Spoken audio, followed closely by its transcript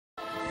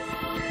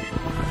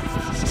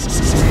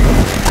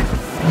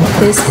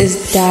This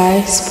is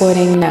Die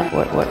Sporting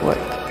Network.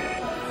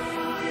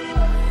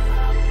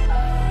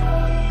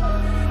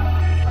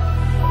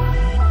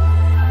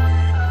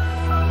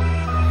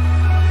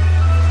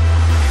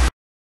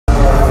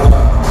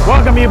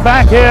 Welcome you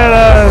back here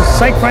to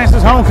St.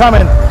 Francis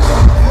Homecoming.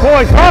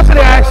 Boys,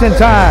 varsity action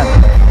time.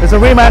 It's a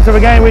rematch of a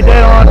game we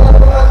did on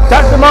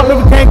Dr. Martin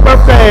Luther King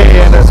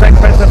birthday, and the St.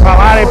 Vincent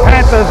Pallotti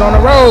Panthers on the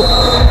road.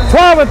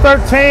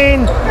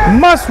 12-13,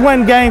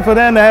 must-win game for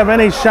them to have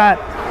any shot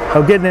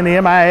of getting in the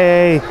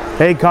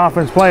MIAA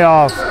conference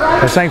playoffs.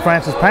 The St.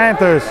 Francis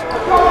Panthers,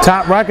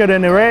 top record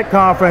in the red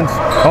conference,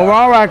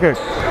 overall record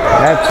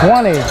at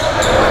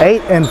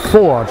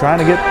 28-4, trying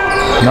to get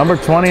number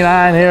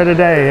 29 here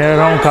today, here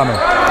at Homecoming.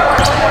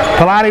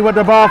 Pallotti with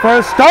the ball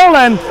first,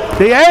 stolen,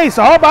 the ace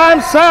all by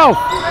himself,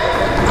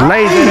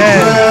 lays it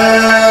in.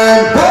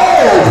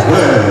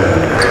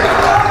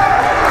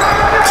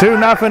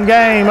 2-0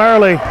 game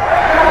early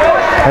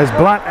as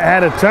Blunt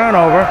had a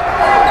turnover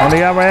on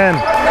the other end.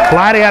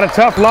 Pallotti had a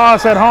tough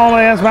loss at home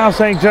against Mount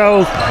St.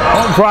 Joe's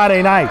on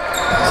Friday night.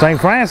 St.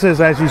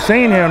 Francis, as you've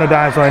seen here on the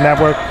Die Sporting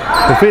Network,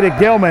 defeated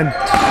Gilman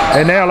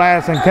in their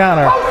last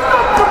encounter,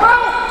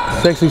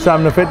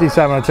 67-57, a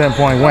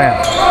 10-point win.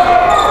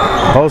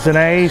 Ocean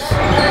Ace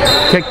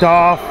kicked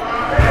off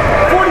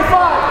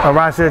a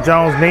Roger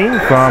Jones knee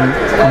from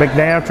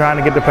McNair, trying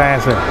to get the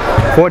pass in.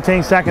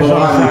 14 seconds on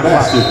the shot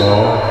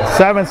clock.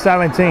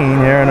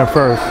 7-17 here in the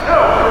first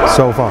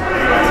so far.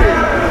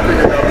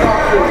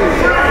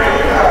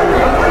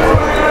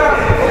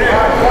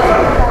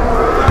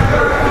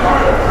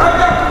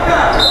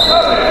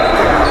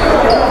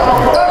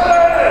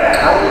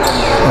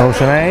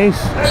 Ocean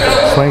Ace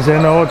swings it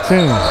into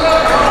O'Toole.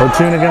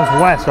 O'Toole against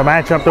West, a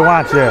matchup to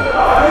watch there.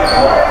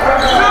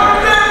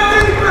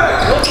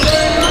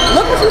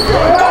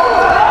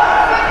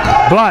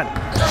 Blunt,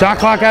 shot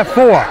clock at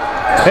 4.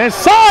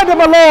 Inside to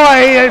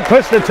Malloy, he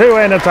pushed the 2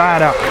 in to tie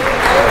it up.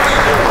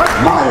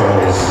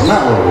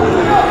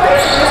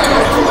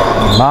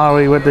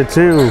 Mallory with the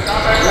 2.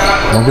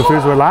 Don't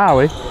confuse with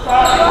Lowry.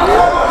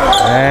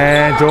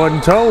 And Jordan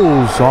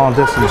Toes, long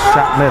distance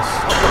shot miss.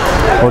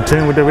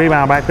 O'Toole with the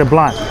rebound, back to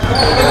Blunt.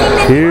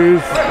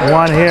 Huge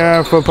one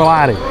here for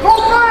Pallotti.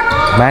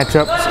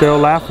 Matchup still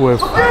left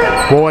with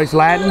Boyce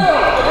Latin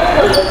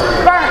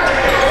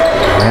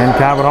and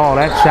Calvert Hall.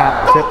 That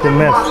shot tipped and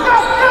missed.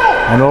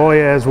 And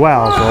Oya as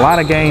well. So a lot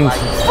of games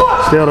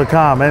still to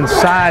come.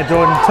 Inside,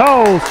 Jordan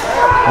Toes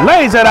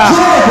lays it out.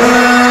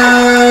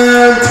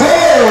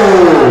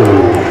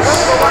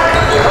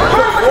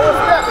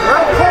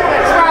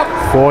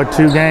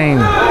 4-2 game.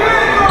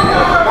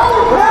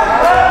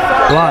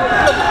 Blunt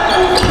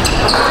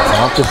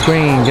off the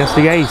screen against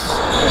the ace.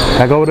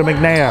 Back over to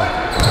McNair.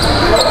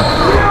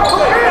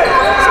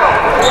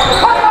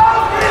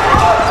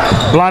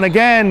 Blunt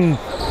again,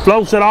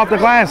 floats it off the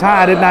glass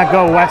high, did not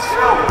go. West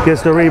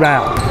gets the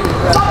rebound.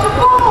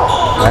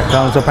 Back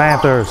comes the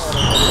Panthers.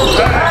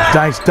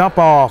 Nice dump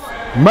off.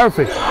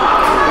 Murphy,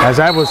 as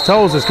that was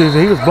told, excuse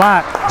me, he was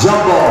blocked.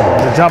 Jump ball.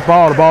 The jump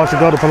ball, the ball should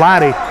go to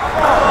Pallotti.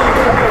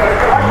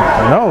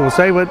 No, we'll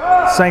stay with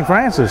St.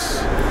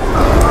 Francis,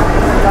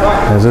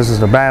 as this is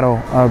the battle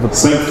of the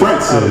St.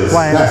 Francis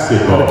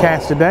basketball. For the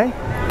Cats today.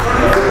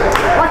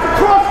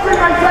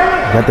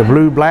 Got the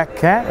blue-black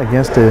cat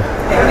against the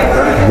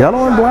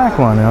yellow and black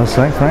one,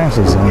 St.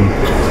 Francis. And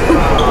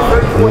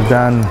we've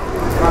done,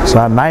 it's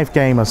our 9th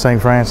game of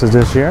St. Francis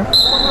this year.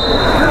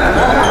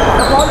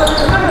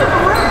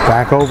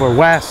 Back over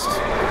West.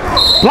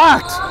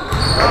 Blocked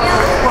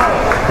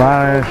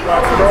by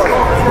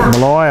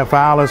Malloy. A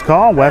foul is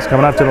called. West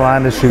coming up to the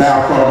line to shoot.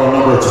 Foul call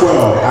number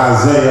 12,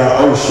 Isaiah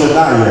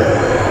Oshanaye.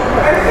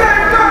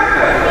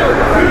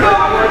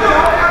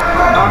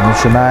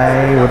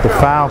 Oshanaye with the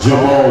foul call.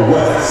 Jamal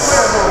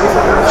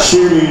West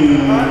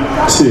shooting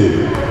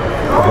 2.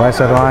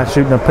 West at the line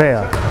shooting a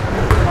pair.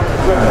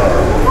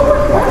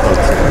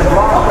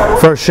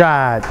 First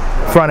shot,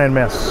 front end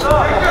miss.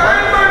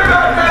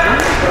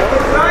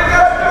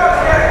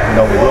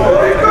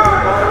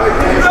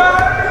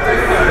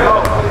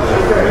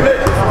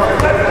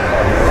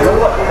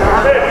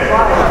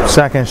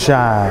 Second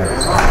shot,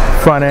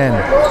 front end.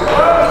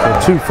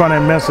 So 2 front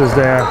end misses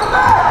there.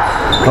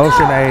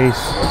 Ocean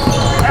Ace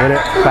hit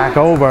it back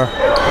over.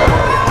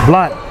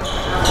 Blunt.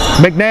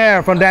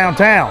 McNair from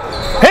downtown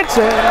hits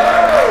it.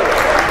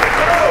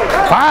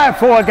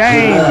 5-4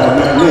 game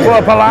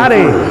for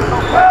Pallotti.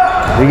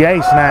 The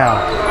ace now.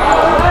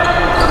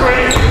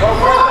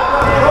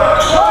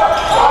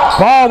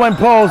 Baldwin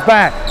pulls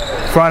back.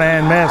 Front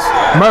end miss.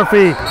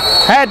 Murphy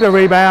had the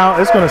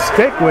rebound. It's going to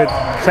stick with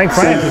St.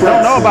 Francis.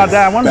 Don't know about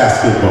that one.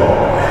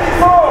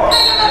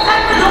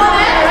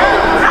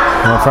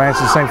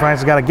 St.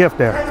 Francis got a gift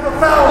there.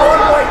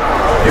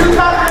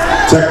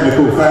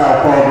 Technical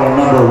foul call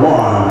number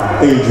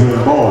 1,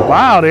 Adrian Ball.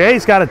 Wow, the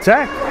ace got a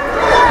tech.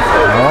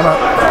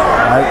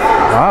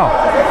 Wow.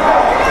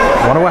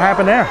 Wonder what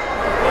happened there.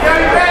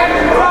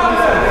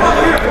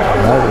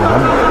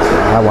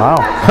 Wow.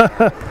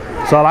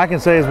 So all I can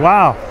say is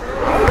wow.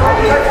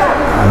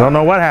 I don't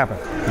know what happened,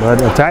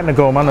 but a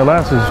technical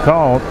nonetheless is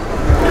called.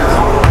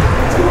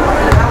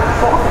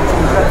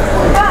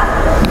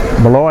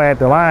 Malloy at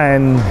the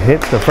line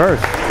hits the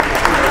first.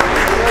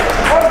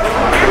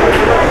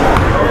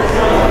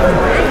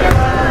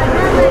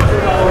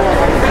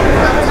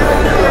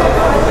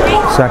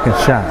 Second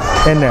shot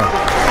in there.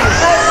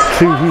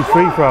 2 huge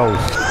free throws.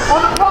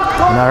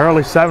 And an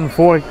early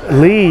 7-4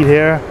 lead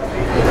here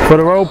for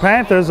the Road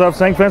Panthers of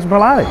St. Vincent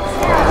Pallotti.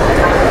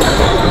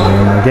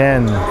 And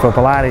again for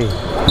Pallotti,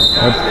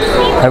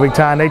 every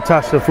time they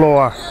touch the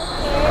floor,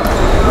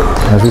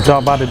 as we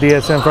talk about the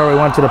DSN February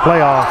Run to the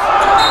playoffs.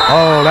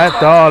 Oh,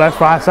 that's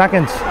 5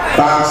 seconds.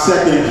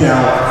 5-second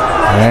count.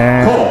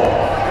 And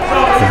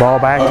the ball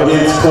back to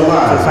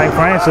St.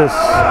 Francis.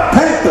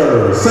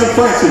 Panthers, St.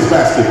 Francis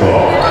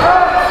basketball.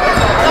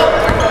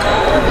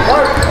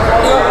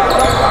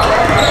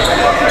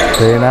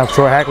 Enough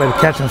Troy Hackley to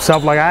catch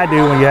himself like I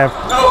do when you have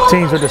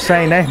teams with the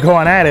same name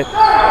going at it.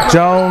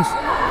 Jones,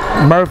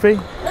 Murphy,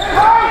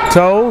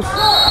 Toes,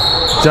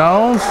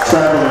 Jones,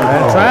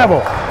 and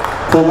Travel.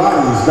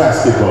 Pallotti's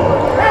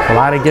basketball.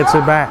 Pallotti gets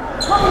it back.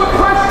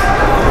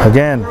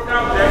 Again,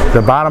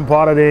 the bottom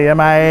part of the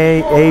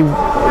MIAA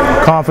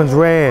Conference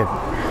red.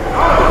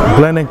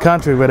 Blending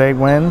Country with 8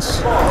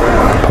 wins.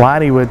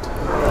 Pallotti with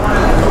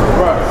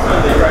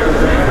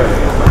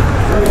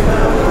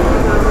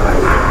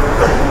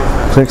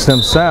six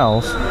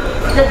themselves.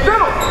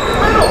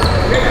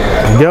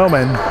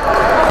 Gilman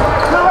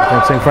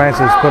and St.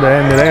 Francis put an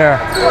end to their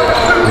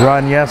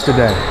run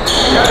yesterday.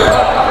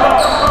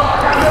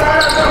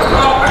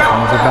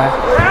 Comes it back.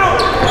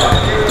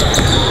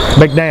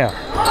 McNair.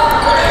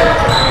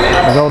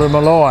 We go to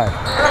Malloy.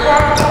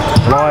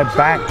 Malloy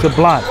back to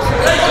Blunt.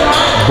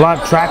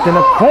 Blunt trapped in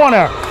the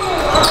corner.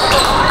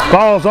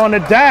 Ball's on the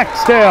deck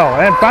still.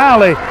 And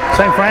finally,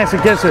 St.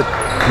 Francis gets it.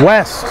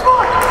 West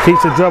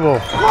keeps the dribble.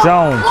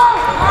 Jones.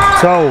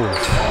 Toes.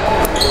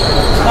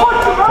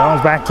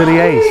 Jones back to the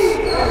ace.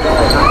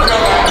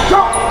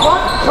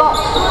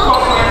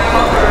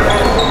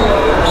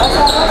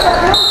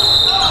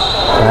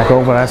 Back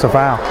over, that's a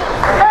foul.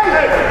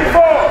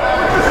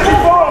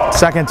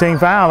 Second team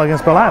foul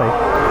against Pallotti.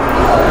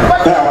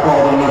 Foul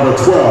call on number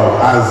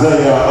 12,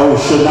 Isaiah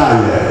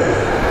Oshanaye.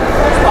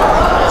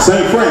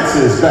 St.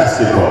 Francis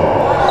basketball.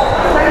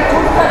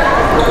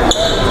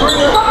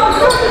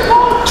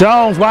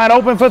 Jones wide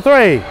open for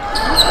 3.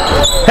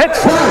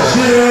 Hits.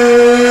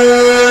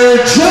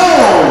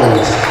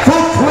 Jones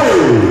for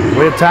 3.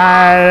 We're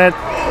tied at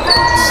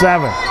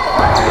 7.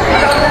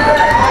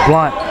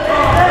 Blunt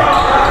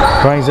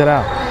brings it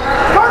up.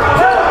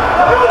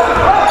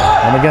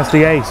 And against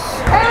the ace.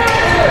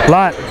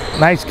 Blunt,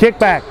 nice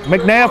kickback.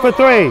 McNair for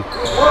 3.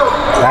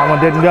 That one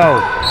didn't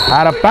go.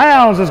 Out of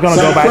bounds is going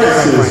to go back to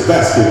St. Francis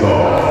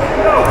basketball.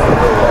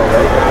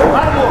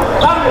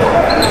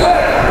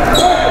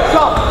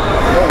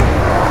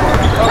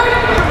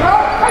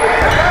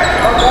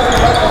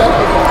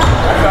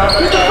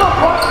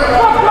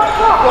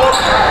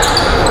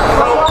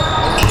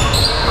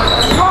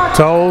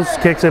 Toes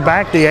kicks it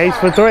back, the ace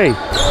for 3.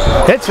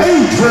 Hits it.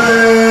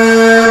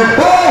 Adrian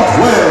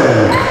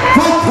Baldwin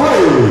for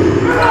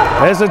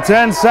 3. It's a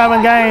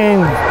 10-7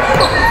 game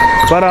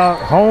for the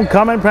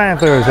homecoming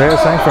Panthers. There's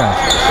St.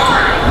 Francis.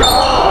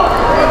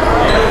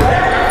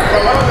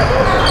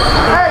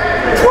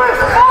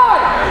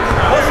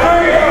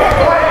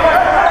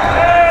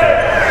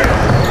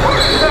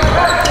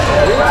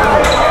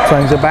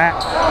 Swings it back.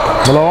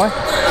 Malloy.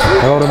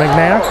 Go to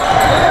McNair.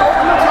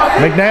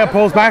 McNair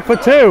pulls back for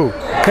 2.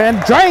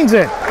 And drains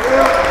it.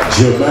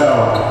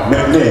 Jamel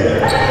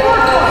McNair.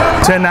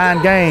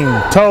 10-9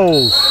 game.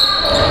 Toes.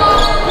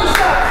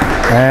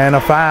 And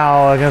a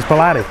foul against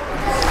Pallotti.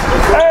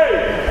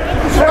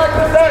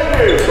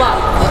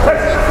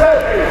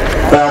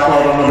 Foul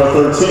call on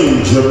number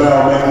 13,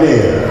 Jamel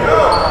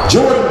McNair.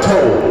 Jordan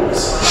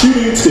Toes,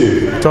 shooting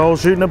 2.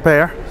 Toes shooting a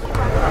pair.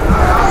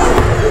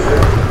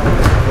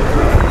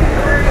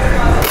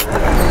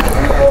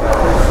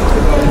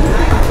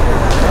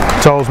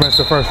 Toes missed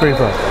the first free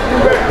throw.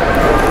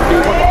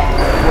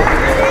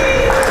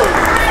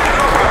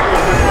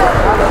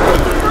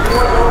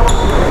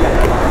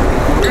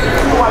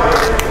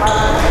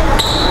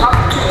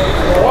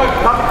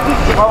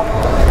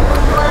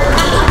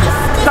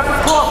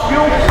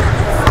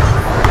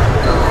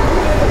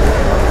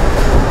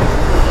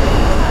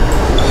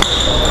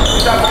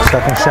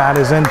 Second shot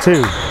is in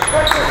 2.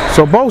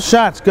 So both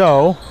shots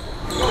go.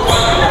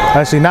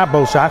 Actually, not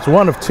both shots.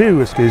 1 of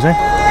 2, excuse me.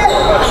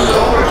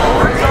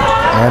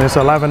 And it's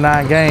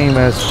 11-9 game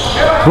as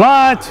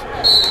Blunt,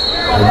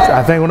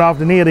 I think, went off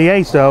the knee of the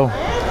ace though.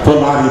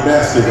 Pallotti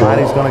basketball.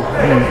 Pallotti's going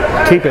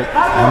to keep it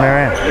on their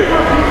end.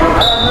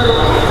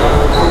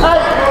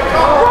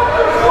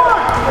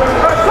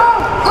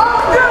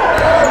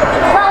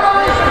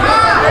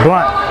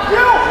 Blunt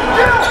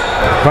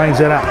brings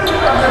it up.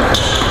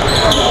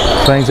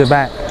 Brings it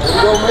back.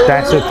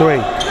 That's a 3.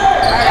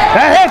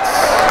 That hits!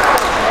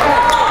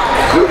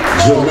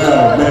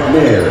 Jamel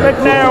McNair.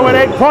 McNair with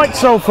 8 points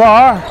so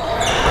far.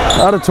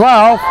 Out of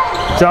 12.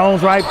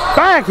 Jones right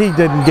back. He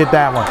didn't get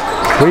that one.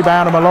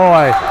 Rebound to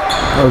Malloy.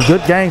 A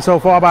good game so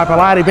far by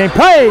Pallotti being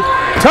played.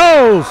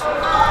 Toes.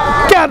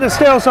 Got to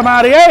steal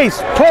somehow. The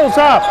ace pulls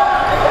up.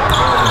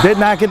 Did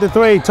not get the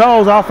three.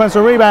 Toes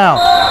offensive rebound.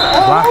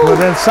 Blocked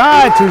with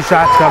inside. 2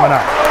 shots coming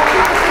up.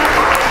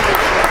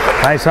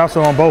 Nice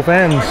hustle on both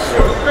ends.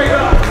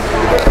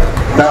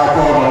 Foul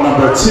call on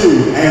number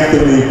 2,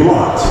 Anthony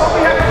Blunt.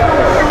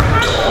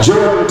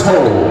 Jordan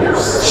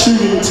Toles,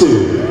 shooting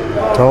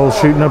 2. Toles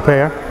shooting a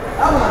pair.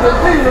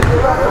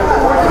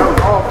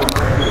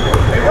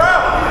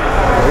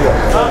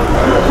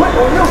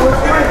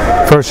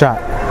 First shot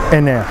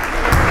in there.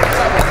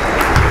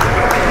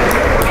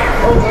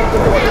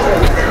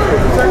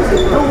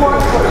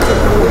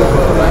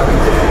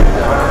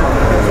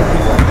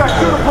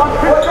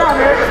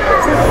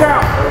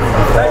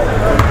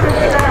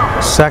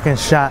 Second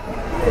shot.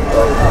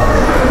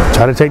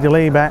 Try to take the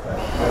lead back.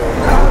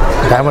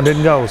 That one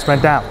didn't go.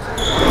 Spent out.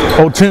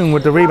 O'Toole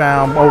with the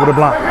rebound over the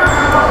Blunt.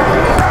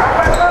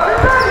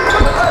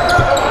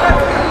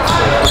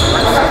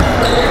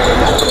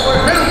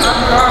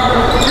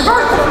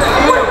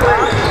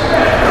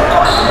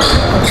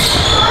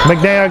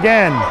 McNair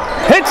again.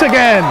 Hits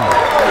again.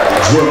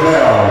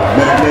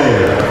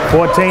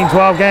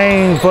 14-12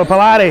 game for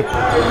Pallotti.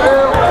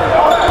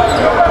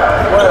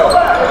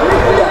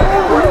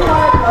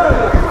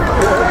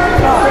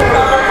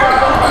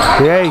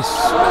 The ace.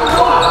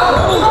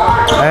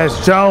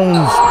 As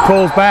Jones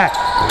pulls back.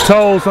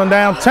 Toles from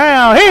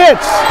downtown. He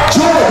hits.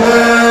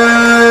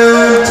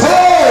 Jordan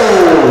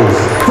Toles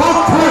for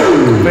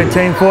 3.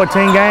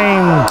 15-14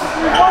 game.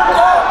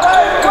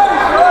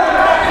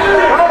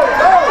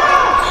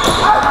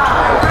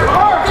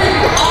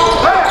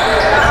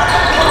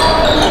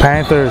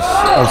 Panthers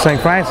of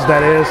St. Francis,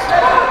 that is,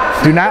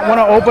 do not want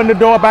to open the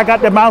door back out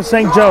to Mount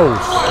St. Joe's.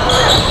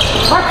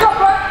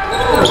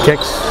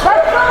 Kicks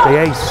the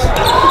ace.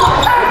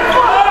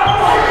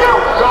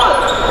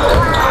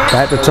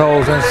 Back to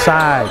Toles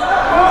inside.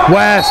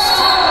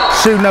 West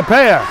shooting a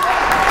pair.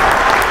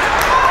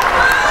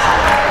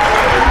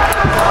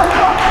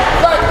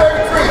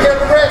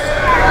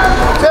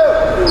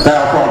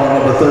 Foul call on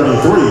number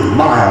 33,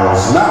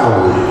 Miles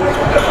Mallory.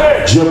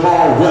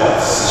 Jamal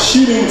West,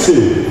 shooting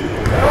 2.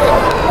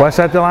 West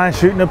at the line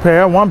shooting a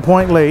pair.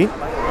 1-point lead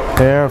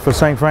there for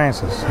St.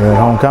 Francis at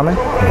homecoming.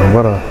 And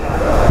what a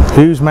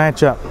huge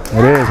matchup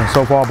it is, and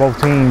so far both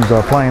teams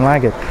are playing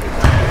like it.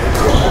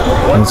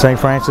 And St.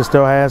 Francis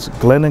still has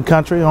Glendon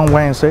Country on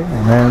Wednesday,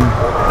 and then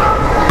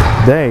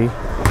they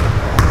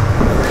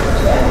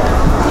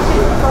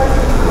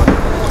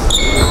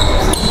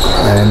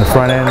and the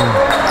front end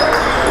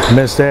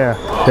missed there.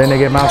 Then they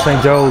get Mount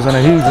St. Joe's in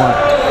a huge one.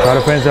 Try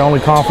to finish their only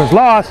conference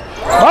loss.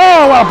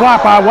 Oh, what a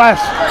block by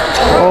West.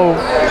 Oh,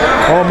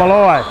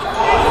 Malloy.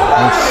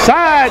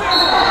 Inside,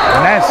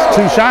 and that's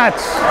 2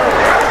 shots.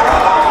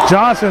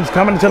 Johnson's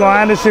coming to the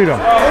line to shoot him.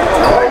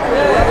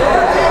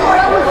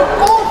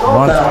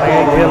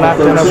 128 here left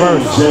in the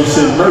verse.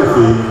 Jason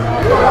Murphy.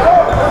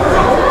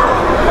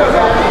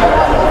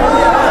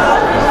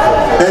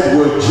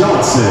 Edward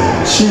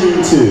Johnson,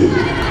 shooting 2.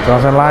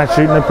 Johnson line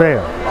shooting a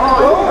pair.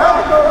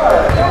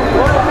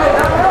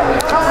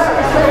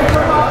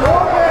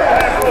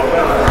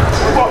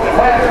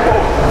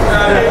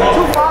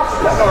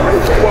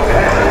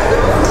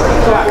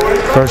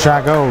 First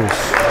shot goes.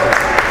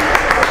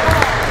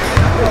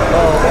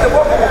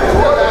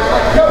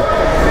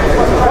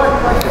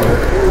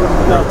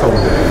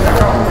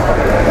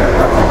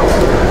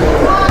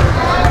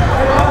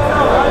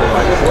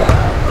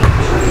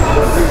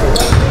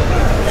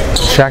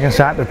 Second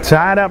shot to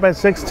tie it up at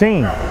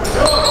 16.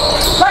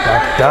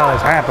 That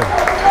does happen.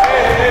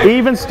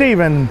 Even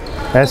Steven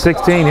at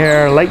 16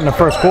 here late in the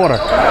first quarter.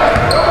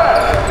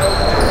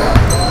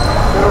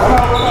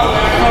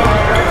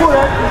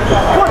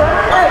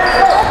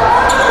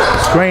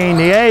 Screen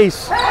the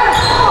ace.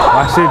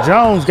 Varsity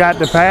Jones got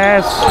the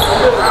pass.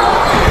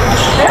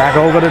 Back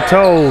over the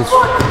Toes.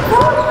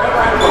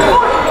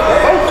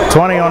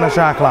 20 on the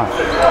shot clock.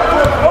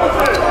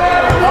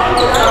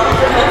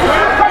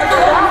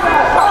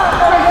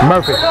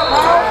 Murphy.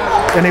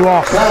 And he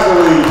walks.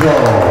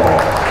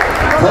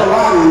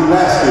 Pallotti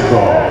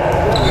basketball.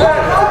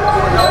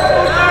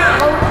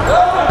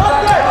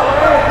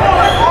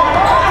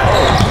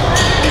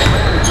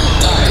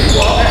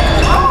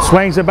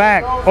 Swings it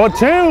back.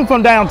 O'Toole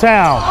from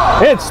downtown.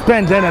 It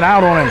spins in and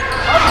out on him.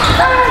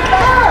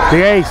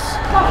 The ace.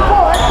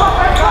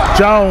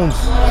 Jones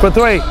for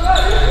 3.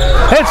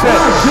 Hits it.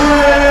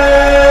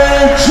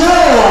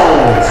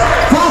 Jones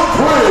for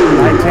 3.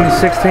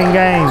 19-16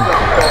 game.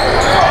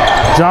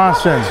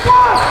 Johnson.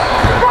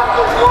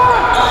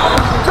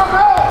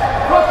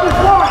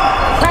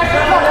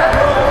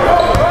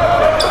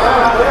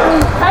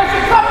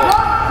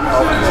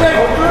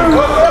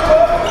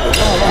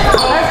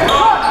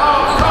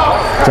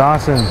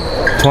 Johnson,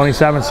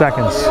 27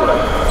 seconds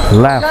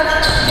left.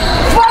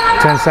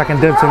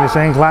 10-second dips in the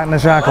same clock in the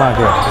shot clock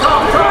here.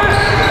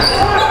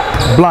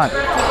 Blunt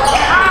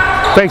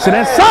fakes it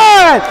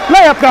inside.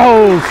 Layup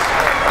goes.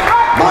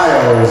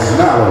 Miles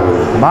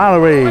Mallory.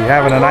 Mallory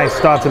having a nice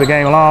start to the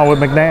game along with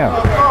McNair.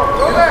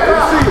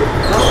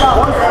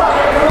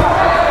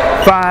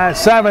 5,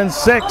 7,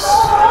 6,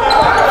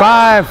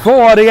 5,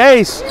 4. The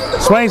ace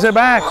swings it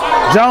back.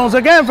 Jones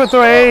again for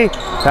 3.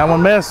 That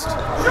one missed.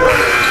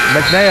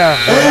 McNair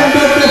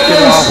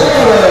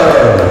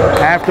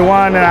after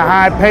one in a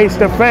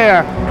high-paced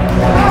affair.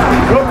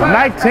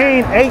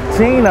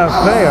 19-18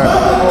 affair.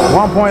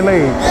 1 point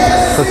lead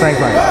for St.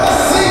 Francis.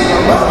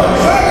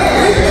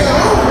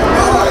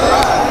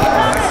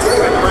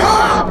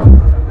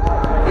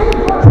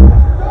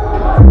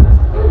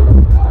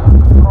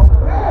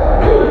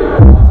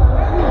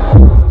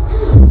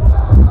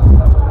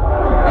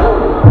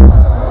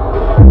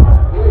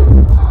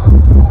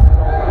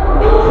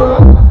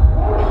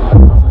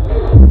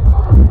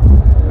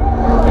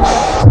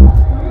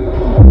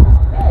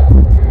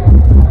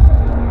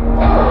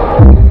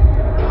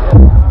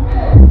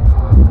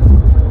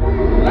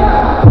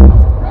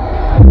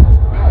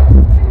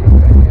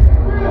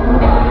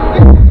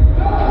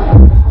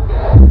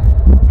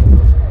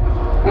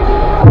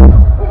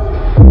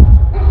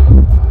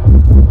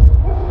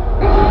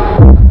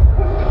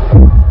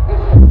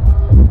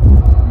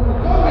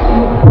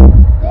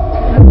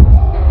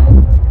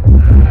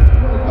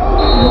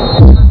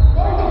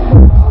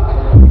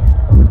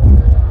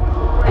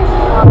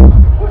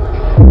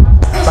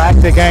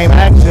 The game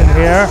action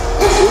here,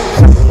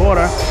 second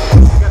quarter,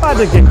 about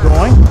to get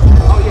going,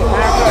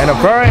 and a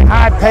very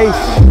high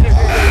pace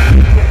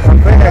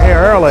affair here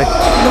early.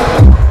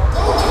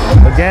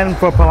 Again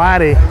for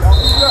Pallotti,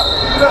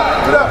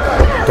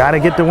 got to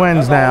get the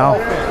wins now.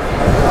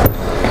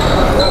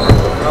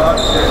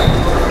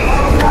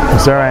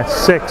 They're at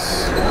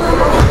 6.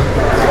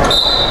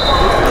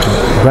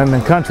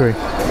 Glendon Country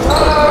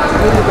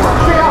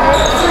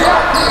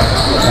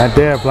at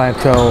their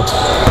plateau.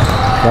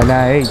 Right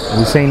now 8.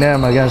 We've seen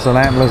them against the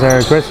Antlers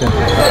Area Christian.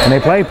 And they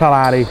played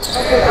Pallotti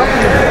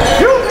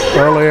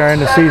earlier in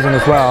the season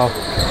as well.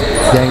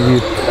 Again,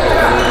 you've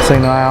seen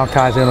the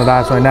Alkies in the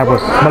DSN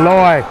Network.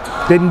 Malloy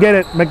didn't get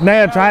it.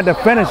 McNair tried to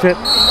finish it.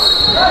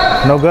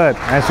 No good.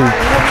 Actually,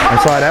 I'm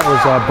sorry, that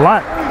was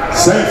Blunt.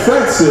 St.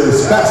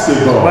 Francis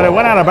basketball. But it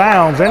went out of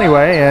bounds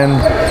anyway, and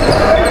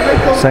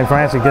St.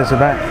 Francis gets it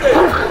back.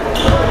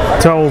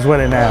 Tolles with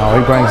it now.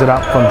 He brings it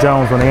up from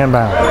Jones on the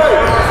inbound.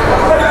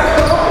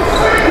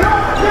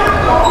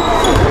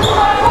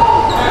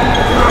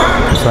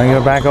 Swing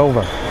it back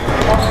over.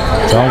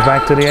 Jones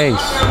back to the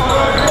ace.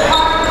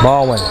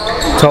 Baldwin.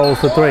 Tolles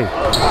for 3.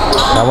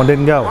 That one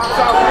didn't go.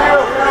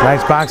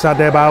 Nice box out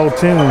there by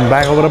O'Toole.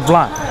 Back over to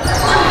Blunt.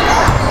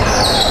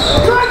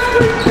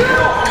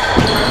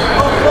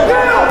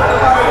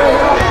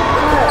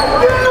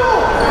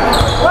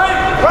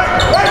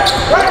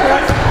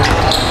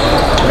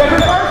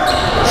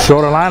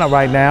 Shorter lineup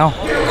right now.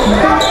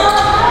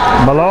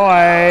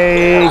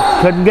 Malloy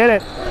couldn't get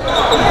it.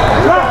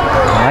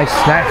 Nice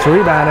snatch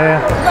rebound there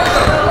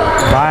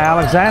by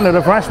Alexander,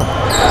 the freshman.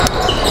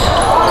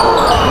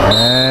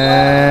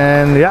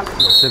 And yep,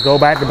 should go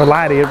back to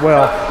Pallotti as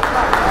well.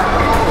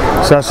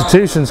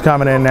 Substitutions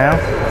coming in now.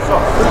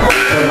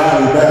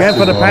 Again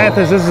for the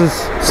Panthers, this is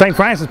St.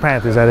 Francis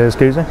Panthers, that is,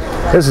 excuse me.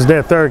 This is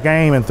their 3rd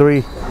game in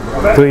three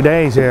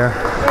days here.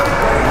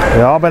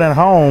 They've all been at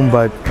home,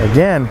 but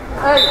again,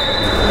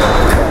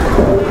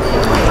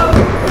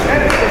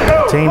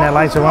 team that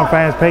likes to run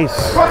fast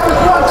pace.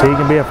 So he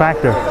can be a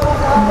factor.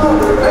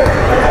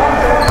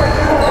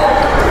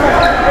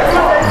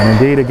 And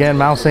indeed, again,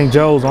 Mount St.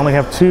 Joe's only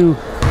have 2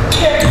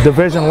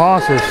 division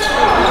losses.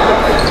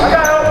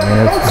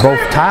 And if both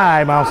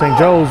tie, Mount St.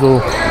 Joe's will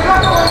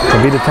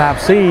be the top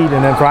seed.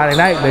 And then Friday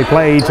night, they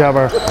play each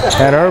other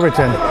at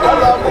Irvington. And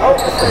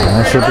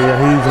that should be a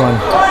huge one.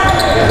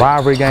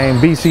 Rivalry game.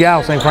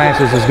 BCL St.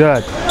 Francis is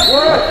good.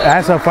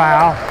 That's a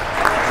foul.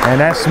 And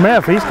that's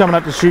Smith. He's coming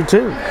up to shoot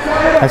too.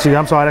 Actually,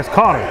 I'm sorry, that's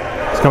Carter.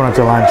 He's coming up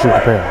to the line to shoot the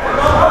pair.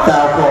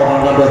 Foul call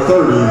on number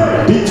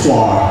 30,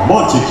 Detuan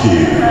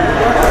Montague.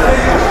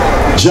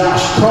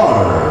 Josh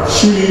Carter,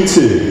 shooting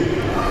 2.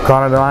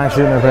 Carter the line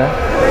shooting the pair.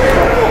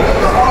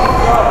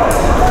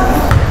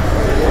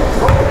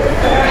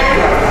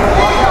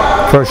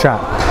 First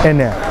shot in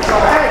there.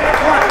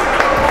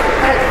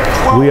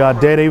 We are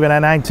dead even at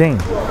 19.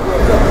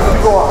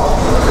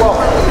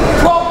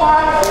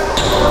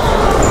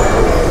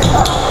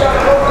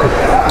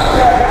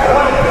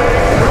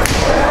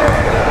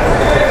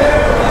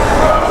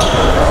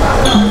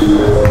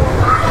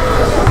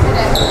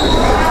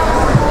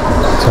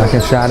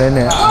 Second shot in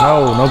there.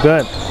 No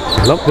good.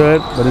 Looked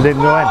good, but it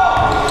didn't go in.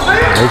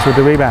 Ace with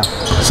the rebound.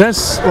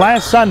 Since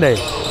last Sunday,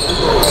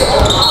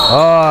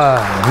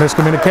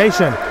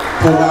 miscommunication.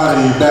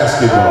 Pallotti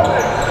basketball.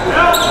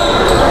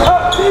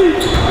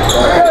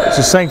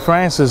 So St.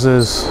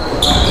 Francis's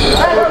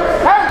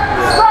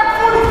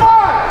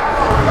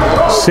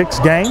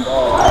 6th game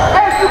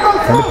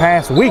in the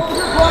past week.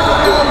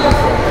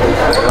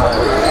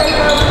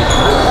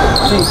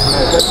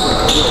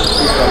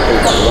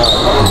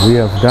 We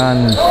have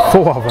done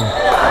 4 of them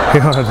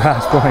here on the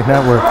DSN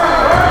Network.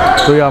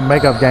 3 of them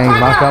makeup games,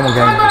 Montgomery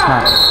games. It's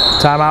not.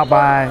 Timeout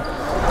by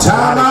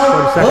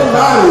Timeout, 42nd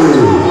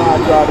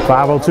time.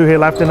 5:02 here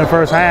left in the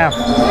first half.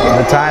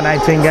 The tie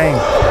 19 game.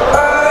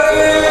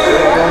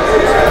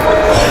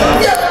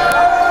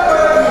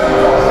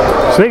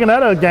 Speaking of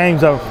other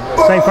games of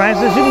St.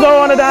 Francis, you can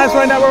go on the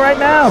DSN Network right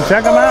now.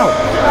 Check them out.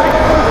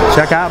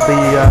 Check out the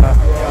game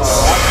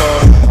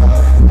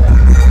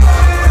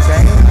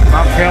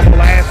Mount Campbell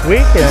last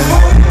week and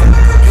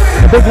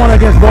the big one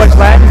against Boyce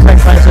Latin,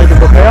 St. Francis to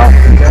Propel.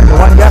 And the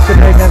one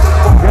yesterday against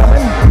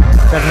Gilman.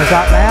 Checking us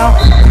out now.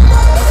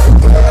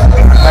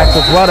 Match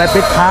as well, that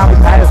big Tommy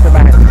Patterson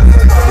match.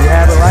 We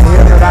have it right here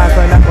on the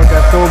DSN Network,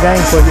 that full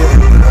game for you.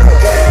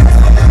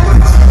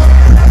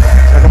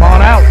 Check them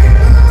on out.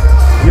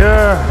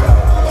 Your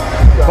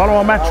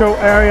Baltimore metro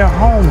area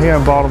home here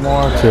in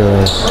Baltimore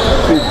to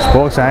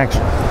sports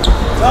action.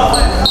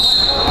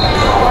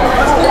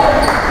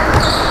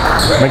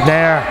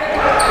 McNair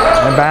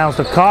inbounds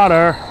to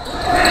Carter.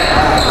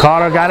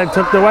 Carter got it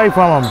took away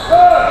from him.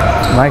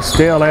 Nice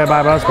steal there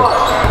by Busby.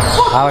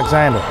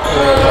 Alexander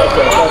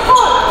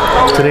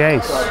to the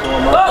ace.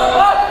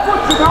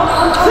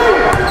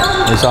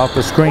 It's off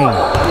the screen.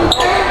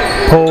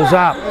 Pulls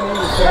up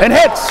and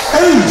hits.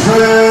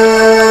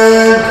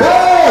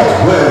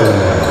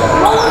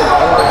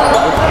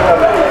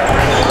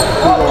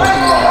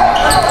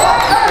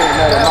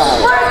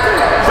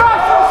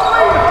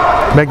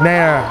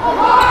 McNair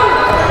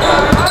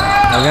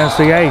against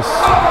the ace.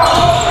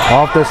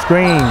 Off the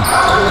screen.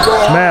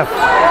 Smith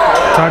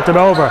turned it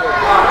over.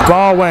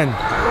 Baldwin.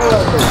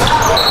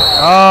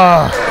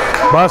 Oh,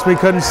 Busby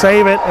couldn't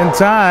save it in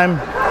time.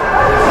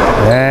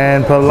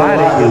 And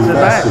Pallotti gets it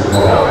back.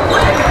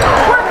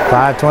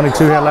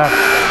 5:22 here left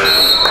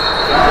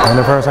in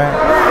the first half.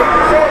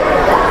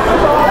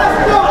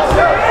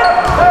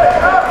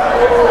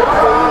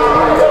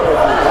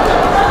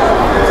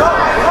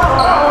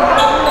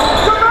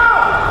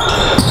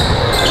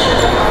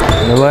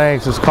 The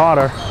legs is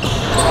Carter.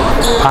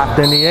 Popped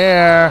in the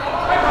air.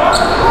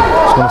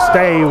 It's going to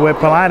stay with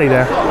Pallotti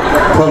there.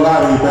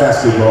 Pallotti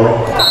basketball.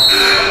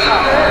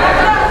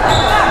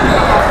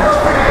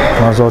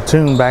 Also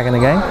Toon back in the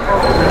game.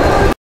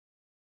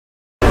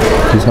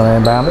 He's going to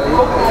inbound it. A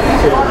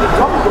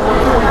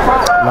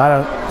lot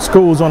of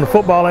schools on the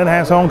football end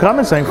has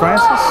homecoming. St.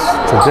 Francis,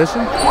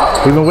 tradition.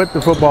 Even with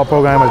the football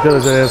program as good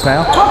as it is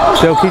now,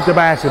 still keep the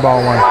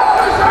basketball one.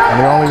 And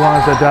the only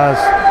ones that does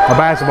a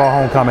basketball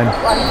homecoming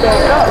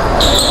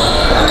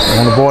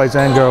on the boys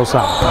and girls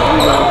side.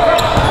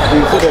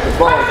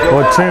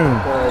 Or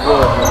Toon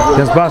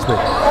against Busby.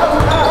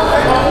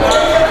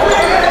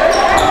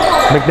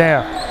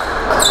 McNair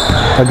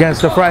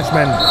against the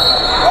freshman.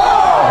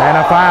 And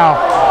a foul.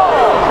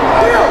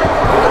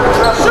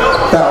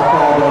 Foul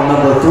called on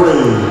number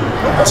 3.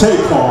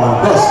 Take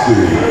on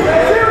Busby.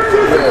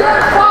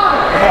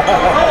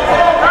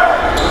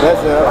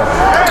 That's it.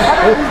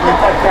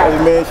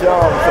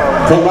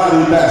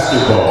 Pallotti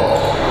basketball.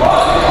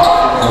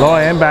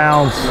 Loy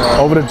inbounds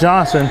over to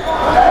Johnson.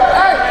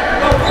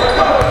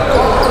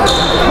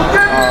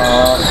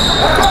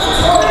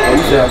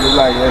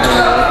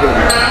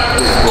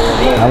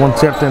 That one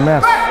tipped and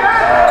missed.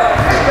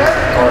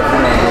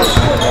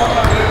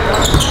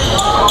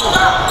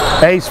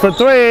 Ace for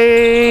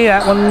 3.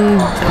 That one,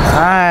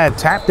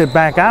 tapped it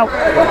back out.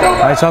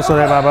 Nice hustle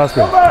there by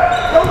Busby.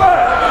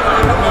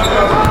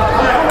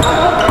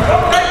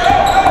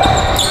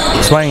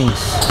 Swings.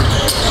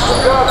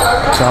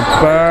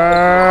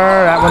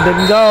 Jumper. That one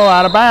didn't go.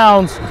 Out of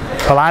bounds.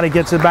 Pallotti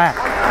gets it back.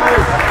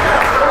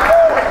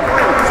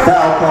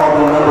 Foul call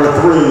on number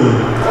 3.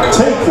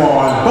 Take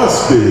on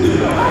Busby.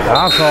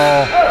 Foul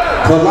call.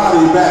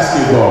 Pallotti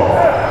basketball.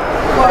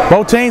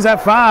 Both teams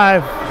at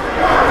 5.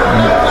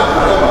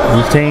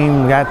 Each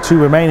team got 2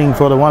 remaining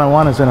for the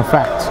 1-on-1 is in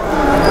effect.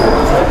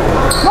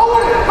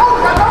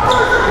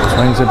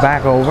 Swings it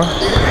back over.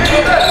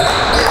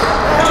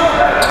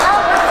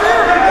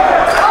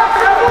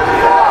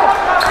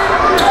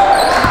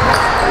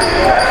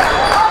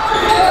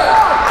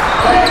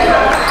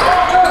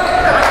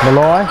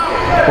 Malloy,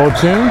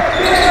 O'Toole,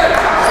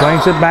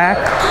 swings it back,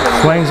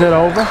 swings it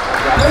over.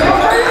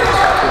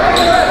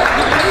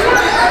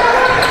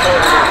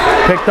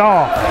 Picked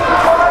off.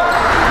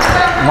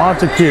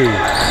 Montague,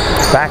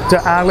 back to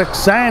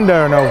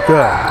Alexander, no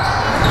good.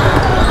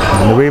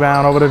 And the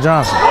rebound over to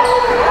Johnson.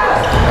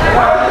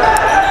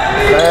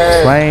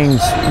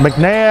 Swings,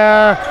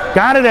 McNair,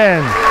 got it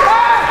in.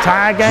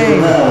 Tie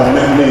game.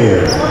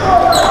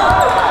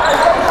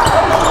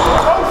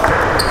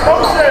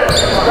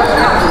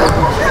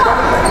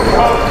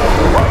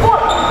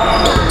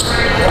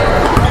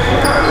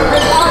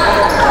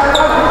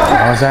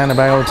 Alexander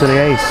back over to the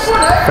ace.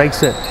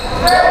 Fakes it.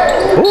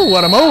 Ooh,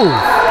 what a move.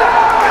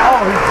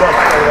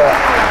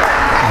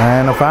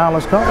 And the foul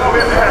is called.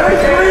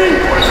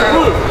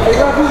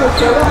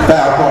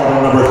 Foul called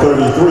on number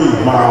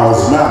 33,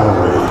 Miles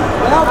Mallory.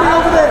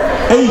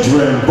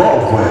 Adrian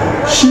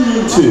Baldwin,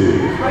 shooting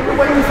 2.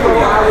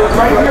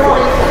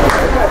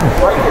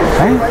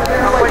 Okay.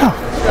 Oh.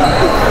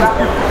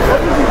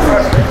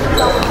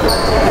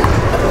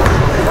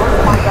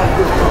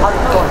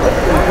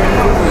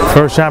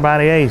 First shot by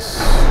the ace.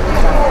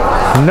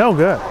 No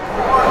good.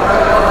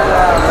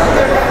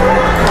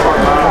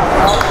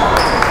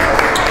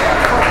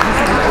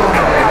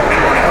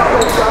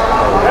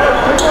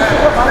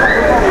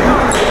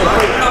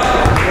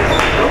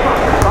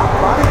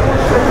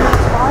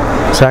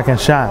 Second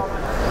shot.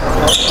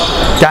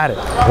 Got it.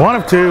 1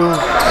 of 2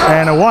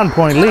 and a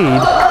 1-point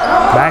lead.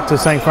 Back to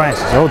St.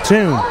 Francis.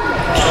 O'Toole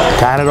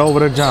got it over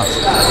to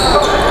Johnson.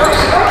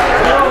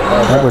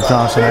 Edward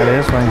Johnson, that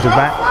is, brings it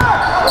back.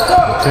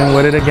 O'Toole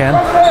with it again.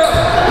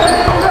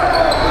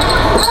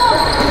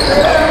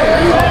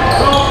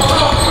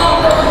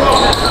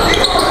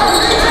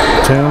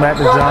 O'Toole back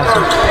to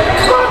Johnson.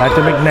 Back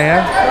to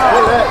McNair.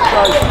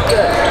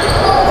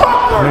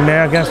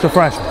 McNair against the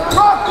freshman.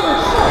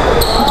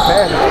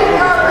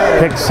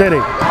 Pick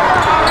City.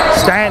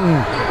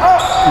 Stanton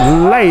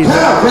lays it.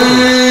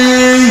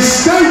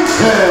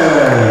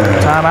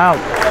 Timeout.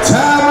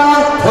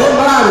 Timeout,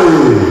 Pallotti.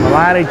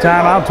 Pallotti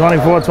timeout,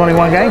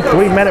 24-21 game.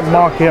 3-minute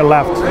mark here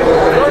left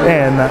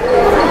in the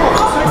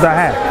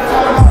half.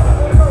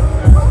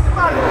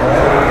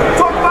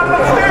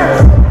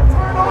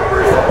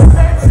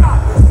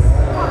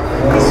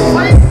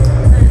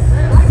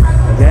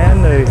 Again,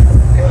 the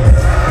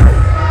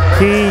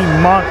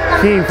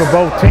key for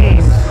both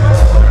teams.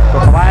 For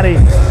Pallotti,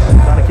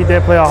 trying to keep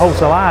their playoff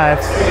hopes alive.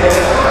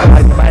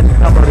 Like the magic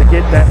number to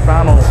get that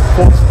final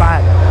 4th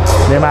spot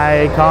in the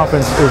MIAA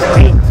conference is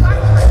 8.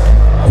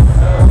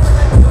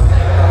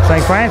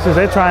 St. Francis,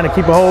 they're trying to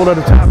keep a hold of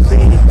the top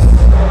seed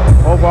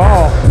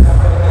overall.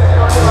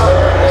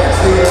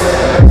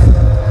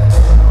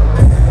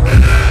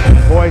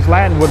 Boys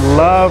Latin would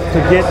love to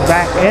get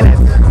back in it.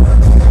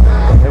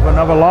 If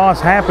another loss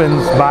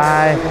happens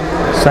by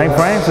St.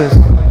 Francis,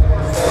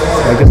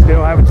 they can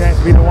still have a chance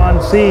to be the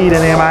 1 seed in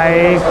the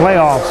MIAA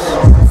playoffs.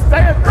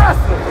 Stay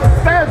aggressive.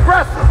 Stay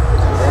aggressive.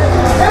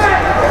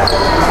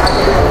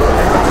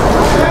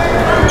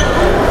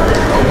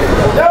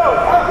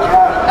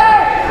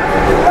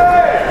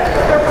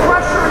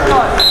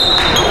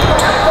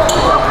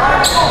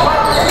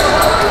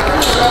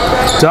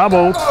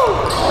 Doubled.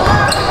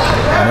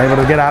 Unable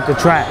to get out the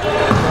track.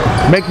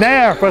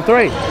 McNair for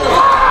 3.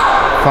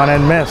 Front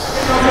end miss.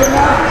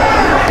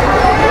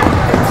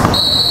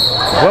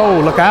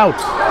 Whoa, look out.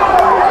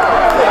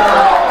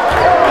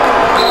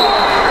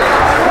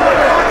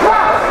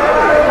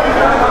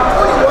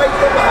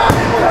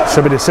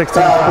 Should be the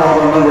 16th.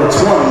 Number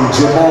 20,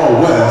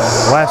 Jamal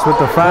West. West with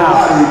the foul.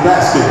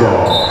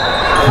 Basketball.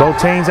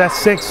 Both teams at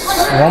 6.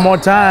 One more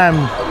time.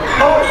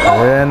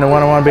 And the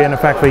 1-on-1 being in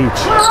effect for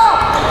each.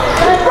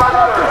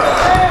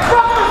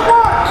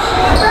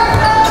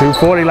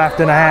 2:40 left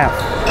in the half.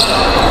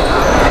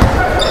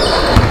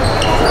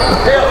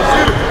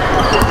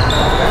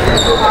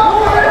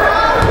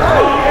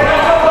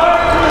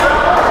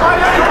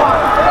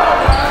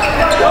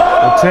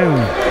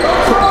 O'Toole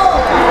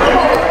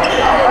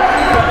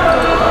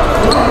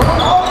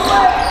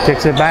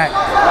kicks it back.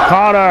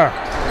 Carter.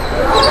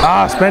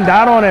 Spinned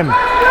out on him.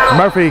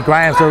 Murphy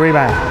grabs the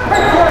rebound.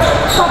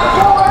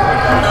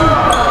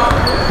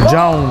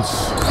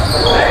 Jones.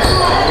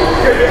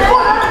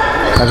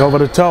 Back over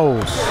to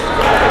Toes.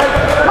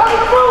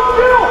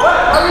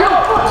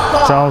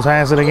 Jones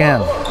has it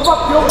again.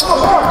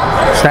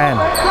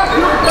 Stanley.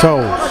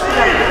 Toes.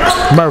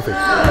 Murphy.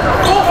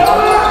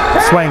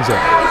 Swings it.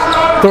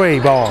 3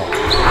 ball.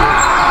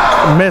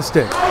 Missed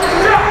it.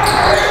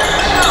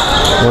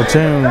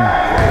 O'Toole.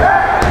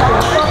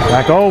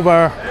 Back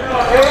over.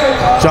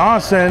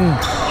 Johnson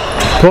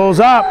pulls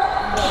up.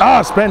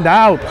 Spinned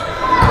out.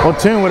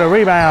 O'Toole with a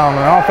rebound.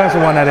 An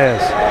offensive one, that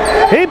is.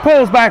 He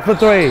pulls back for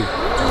 3.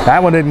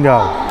 That one didn't go.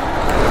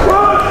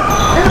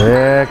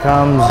 Here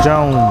comes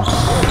Jones.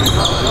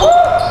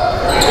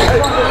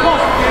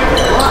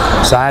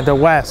 Side to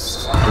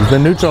West. He's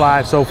been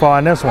neutralized so far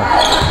in this one.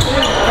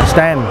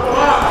 Stanton.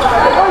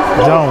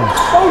 Jones.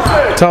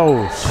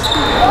 Toes.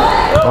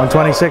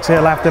 1:26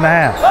 here left in the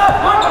half.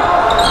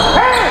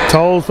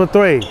 Toes for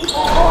 3.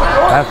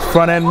 That's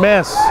front end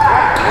miss.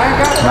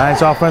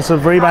 Nice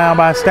offensive rebound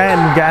by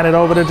Stanton. Got it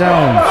over to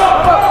Jones.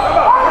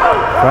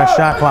 Fresh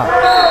shot clock.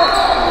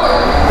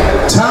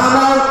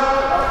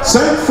 Timeout,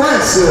 St.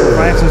 Francis.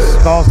 Francis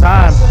calls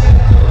time.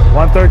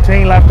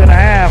 1:13 left in the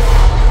half.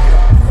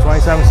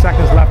 27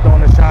 seconds left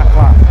on the shot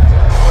clock.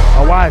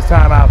 A wise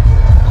timeout,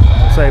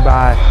 I'll say,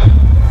 by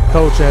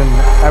coach and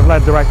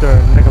athletic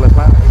director Nicholas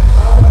Matt.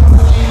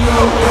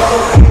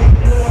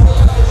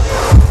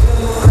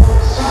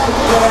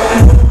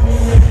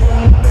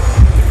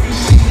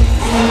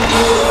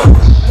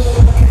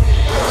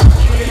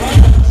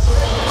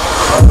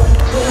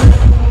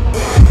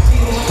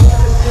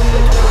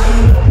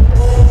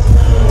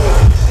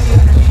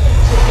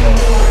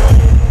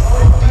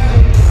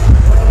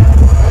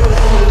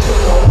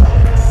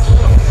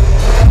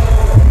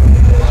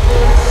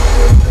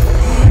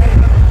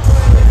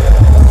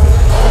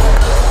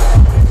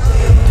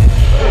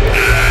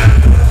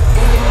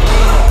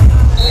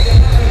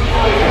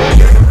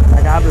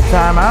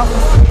 Timeout.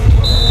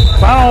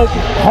 Final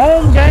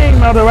home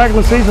game of the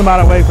regular season, by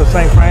the way, for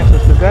St.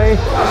 Francis today.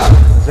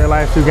 Their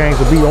last 2 games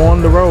will be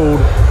on the road,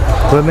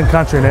 Cleveland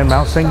Country and then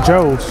Mount St.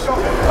 Joe's.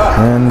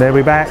 And they'll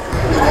be back.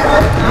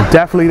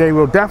 They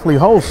will definitely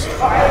host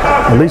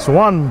at least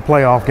one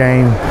playoff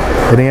game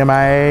in the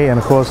MIAA and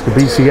of course the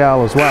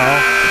BCL as well.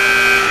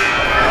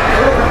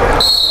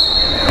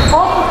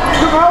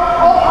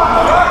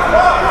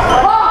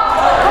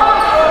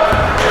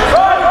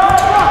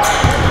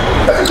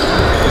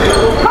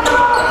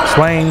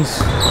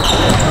 Swings.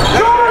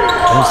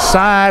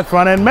 Inside,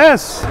 front and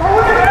miss.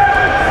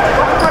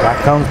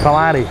 Back comes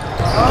Pallotti.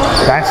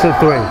 That's the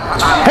 3.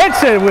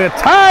 Hits it, we're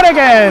tied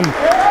again.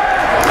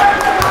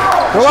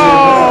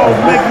 Whoa,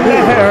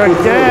 McNair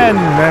again.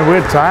 And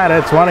we're tied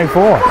at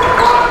 24.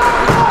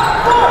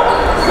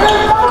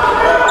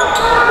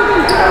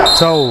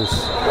 Toes.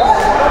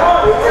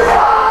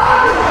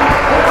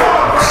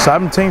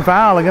 17th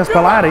foul against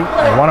Pallotti.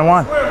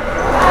 1-1.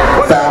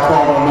 Foul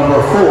call on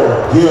number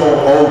 4,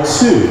 Gil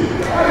 02.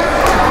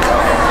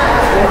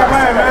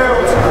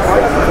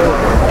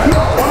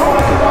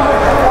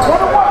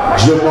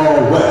 Jamal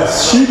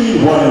West,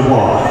 shooting 1-1.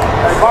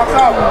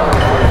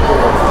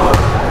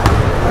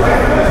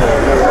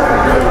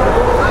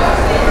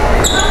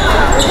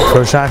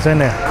 First shot's in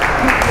there.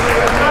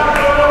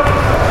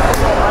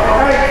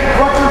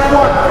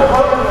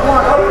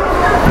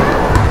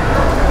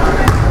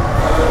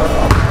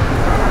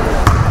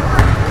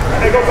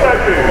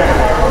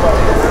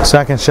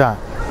 Second shot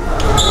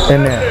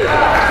in there.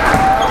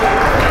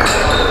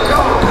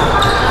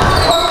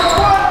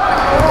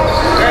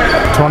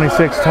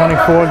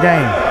 (26-24)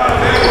 game.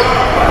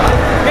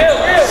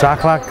 Shot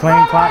clock,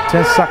 clean clock,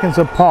 10 seconds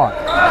apart.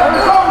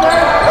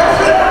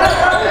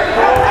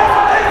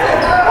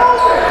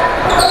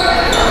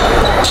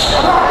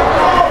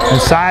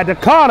 Inside to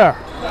Carter.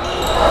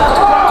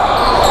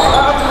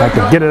 Have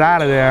to get it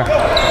out of there.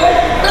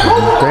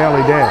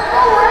 Barely did.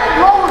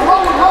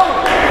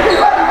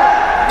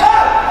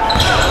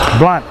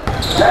 Blunt.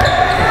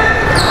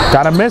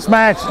 Got a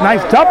mismatch.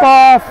 Nice dump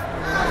off.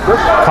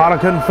 Carter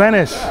couldn't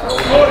finish.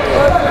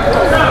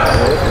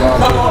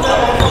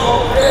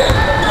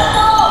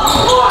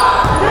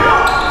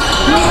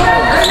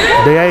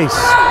 The ace.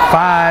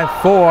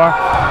 5-4.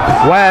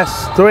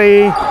 West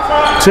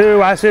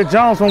 3-2. I see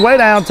Jones from way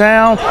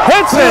downtown.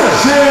 Hits it.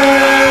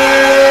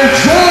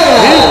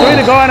 He's 3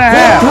 to go in a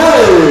half.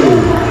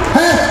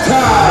 It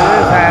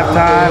is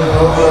halftime.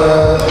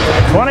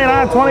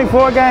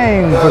 29-24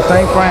 game for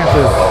St.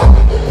 Francis.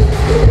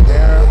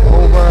 They're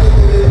over.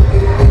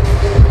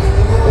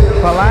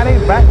 Pallotti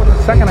back with the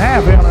second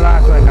half here on the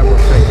DSN Network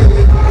station.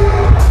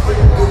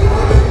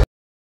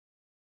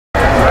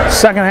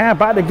 Second half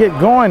about to get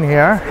going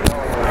here.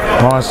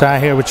 Alongside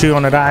here with you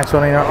on the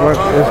DSN Network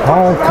is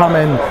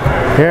homecoming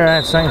here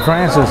at St.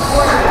 Francis.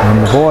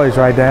 And the boys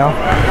right now.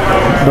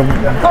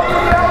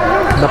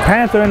 The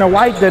Panther in the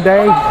white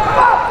today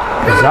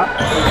is up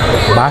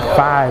by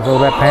 5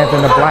 over that Panther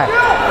in the black.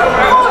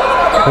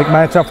 Big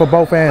matchup for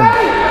both ends.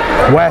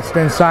 West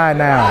inside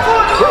now.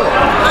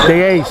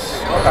 The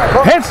ace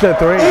hits the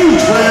 3.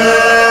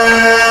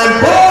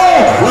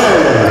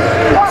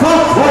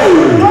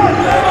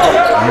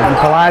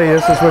 Pallotti,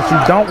 this is what you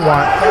don't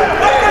want.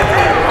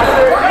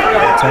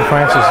 St.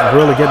 Francis is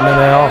really getting in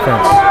their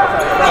offense.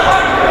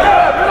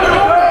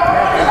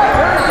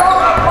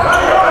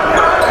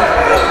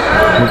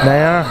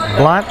 McNair,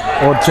 Blunt,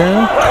 or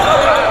June.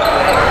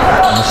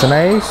 It's an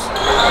ace.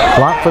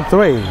 Blunt for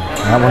 3.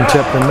 That one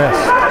tipped and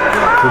missed.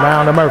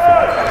 Rebound to Murphy.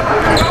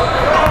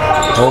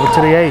 Over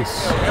to the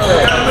ace.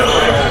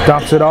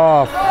 Dumps it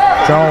off.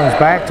 Jones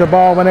back to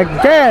Baldwin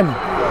again.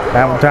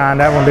 That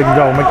one didn't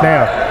go.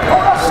 McNair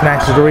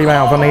snatches the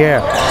rebound from the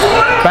air.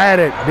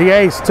 Batted. The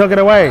ace took it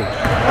away.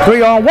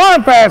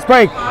 3-on-1 fast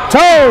break.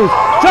 Toes.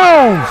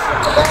 Jones.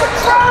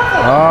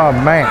 Oh,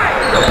 man.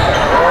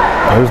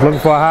 He was looking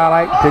for a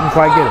highlight. Didn't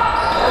quite get it.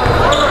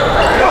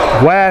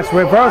 West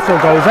reversal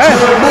goes in.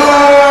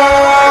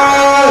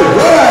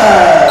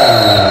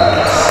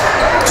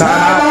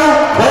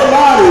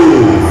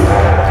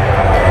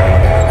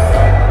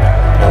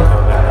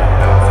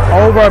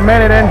 Over a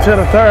minute into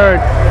the third.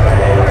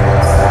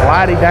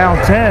 Pallotti down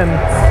 10.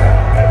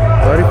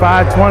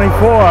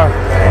 35-24.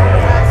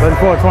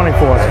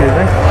 34-24, excuse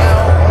me.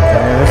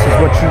 And this is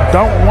what you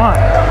don't want.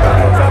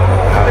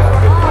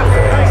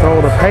 Control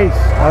the pace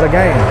of the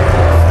game.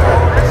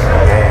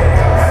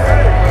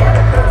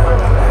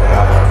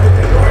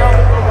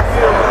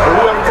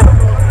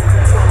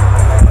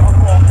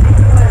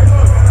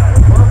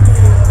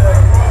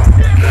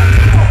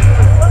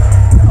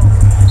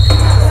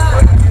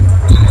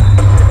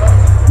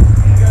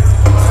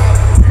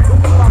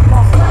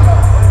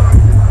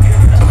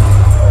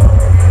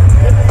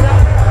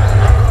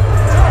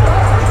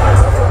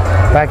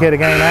 Back here to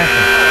game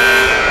action.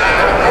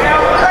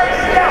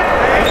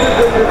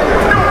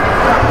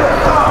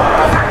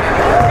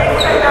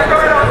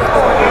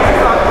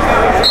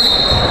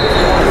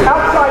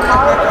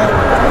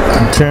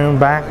 Tune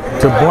back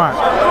to Blunt.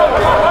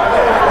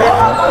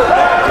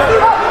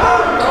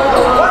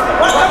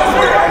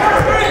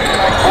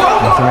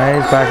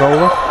 Back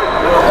over.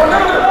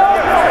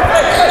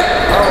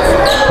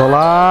 Pull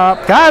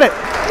up. Got it.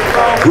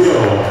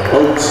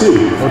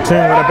 O'Toole with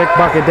a big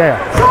bucket there.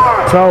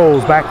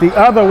 Toes back the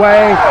other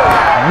way.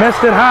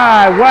 Missed it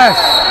high.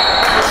 West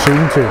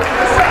shooting 2.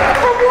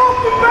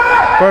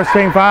 First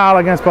team foul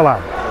against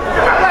Pallotti.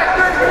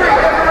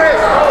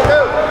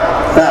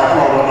 Foul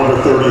call on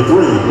number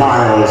 33,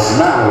 Miles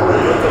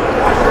Mallory.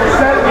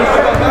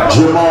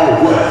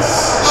 Jamal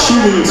West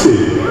shooting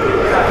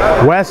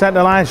 2. West at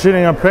the line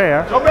shooting a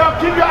pair. So now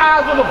keep your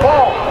eyes on the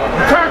ball.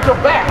 Turn your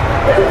back.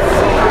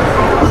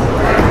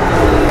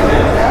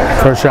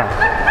 First shot.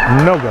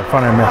 No good.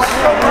 Front end miss.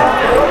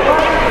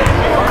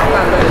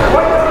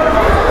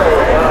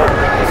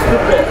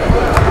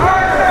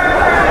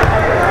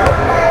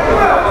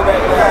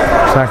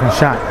 Second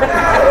shot.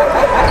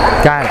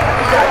 Got it.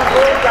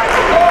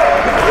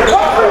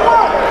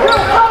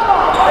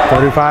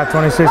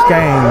 35-26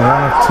 game.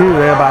 1 of 2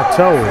 there by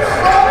Toes.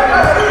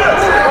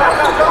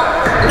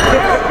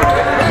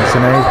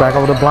 Oceanaze back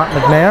over to Blunt.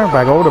 McNair.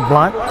 Back over to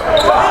Blunt.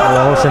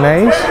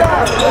 Oceanaze.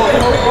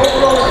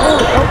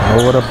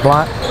 Over to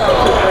Blunt.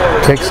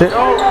 Kicks it.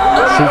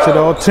 Shoots it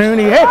all. Tune.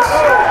 He hits.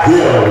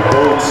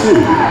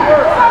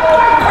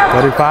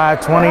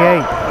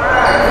 35-28.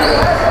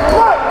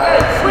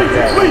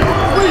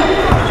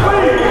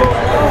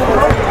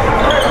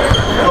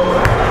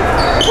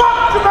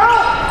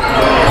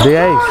 The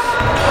ace.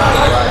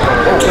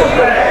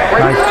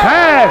 Nice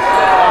pass.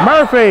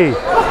 Murphy.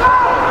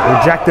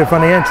 Rejected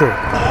from the entry.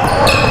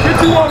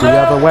 The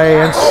other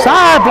way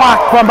inside,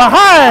 block from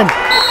behind.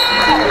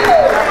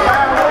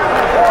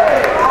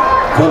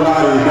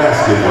 Pallotti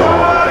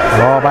basketball.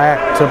 Ball back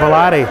to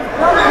Pallotti.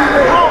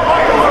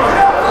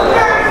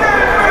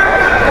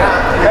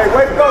 Hey,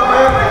 way to go,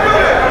 man.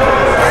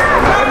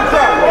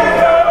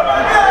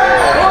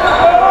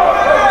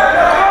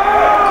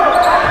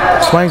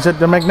 Swings it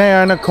to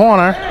McNair in the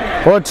corner.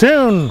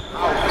 O'Toole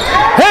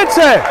hits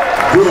it.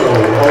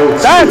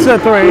 That's a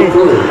 3.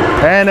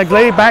 And the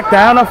lead back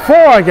down to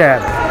 4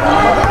 again.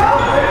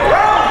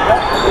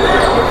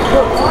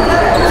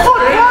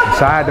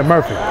 Side to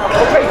Murphy.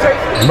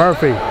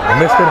 Murphy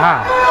missed it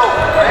high.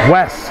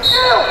 West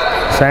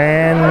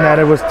saying that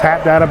it was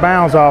tapped out of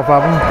bounds off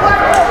of him,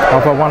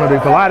 off of one of the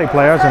Pallotti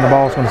players, and the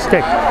ball's going to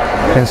stick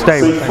and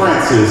stay with St.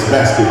 Francis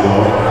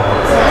basketball.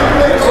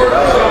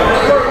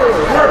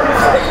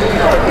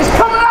 He's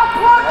coming out,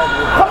 Blunt.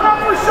 Coming out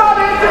for a shot,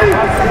 Anthony.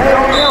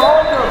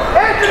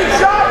 Anthony,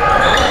 shot.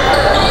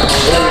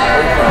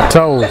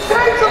 Toes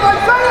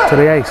to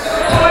the ace.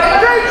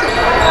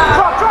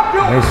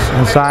 Ace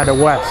inside to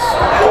West.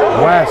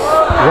 West,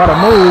 what a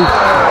move.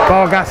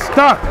 Ball got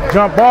stuck.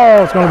 Jump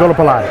ball is going to go to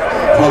Pallotti.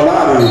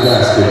 Pallotti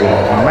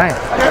basketball. Man.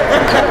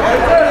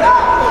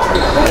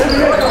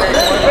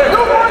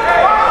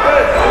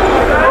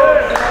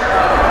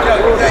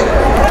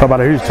 Talk about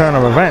a huge turn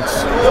of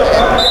events.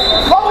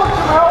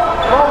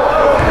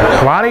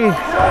 Pallotti,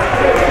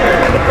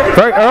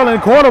 very early in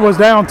the quarter, was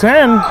down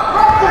 10.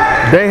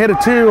 They hit a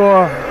 2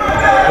 or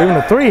even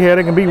a 3 here,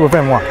 they can be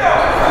within 1.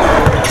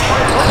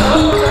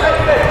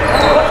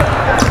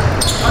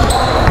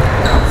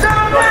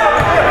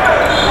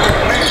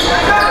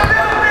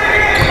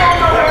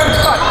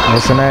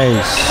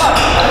 Oceanaze.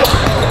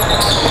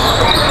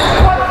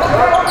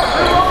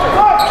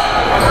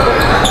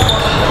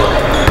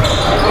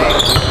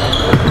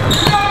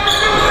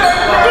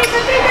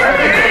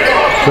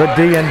 Good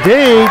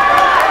D&D.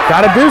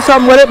 Got to do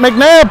something with it.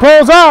 McNair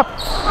pulls up.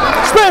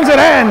 Spins it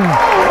in.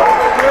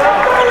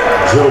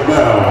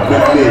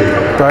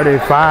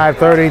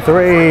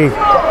 35-33.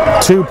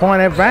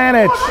 2-point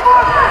advantage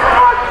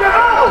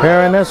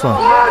here in this one.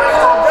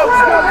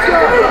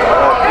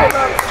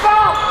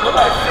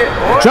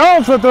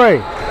 Jones for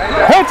 3.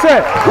 Hits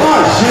it.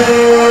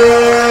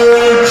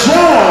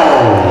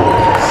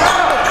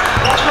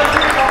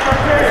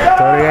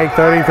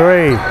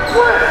 38-33.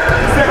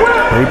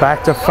 3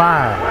 back to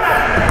 5.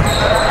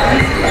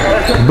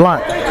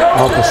 Blunt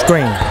off the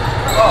screen.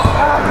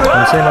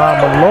 And seeing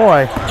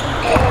Malloy.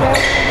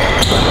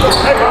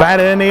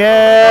 Batted in the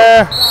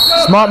air.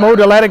 Smart move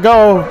to let it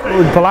go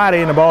with Pallotti,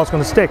 and the ball's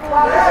going to stick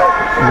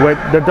with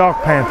the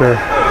Dark Panther.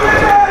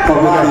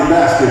 Pallotti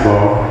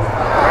basketball.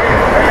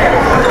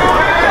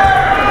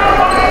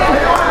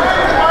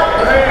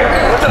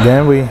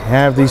 Then we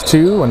have these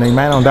two when they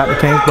met on Dr.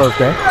 King's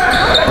birthday.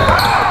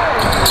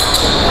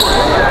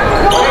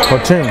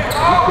 O'Toole.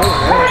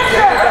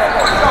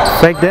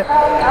 Faked it.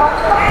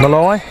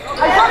 Malloy.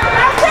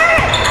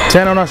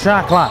 10 on our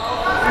shot clock.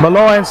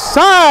 Malloy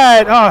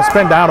inside. Oh,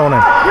 spin out on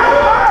him.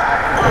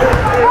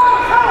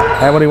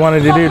 That's what he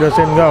wanted to do, just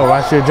didn't go.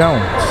 Rashid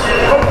Jones.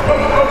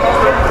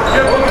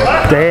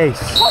 The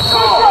ace.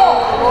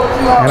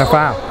 And a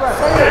foul.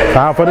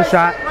 Foul for the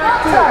shot.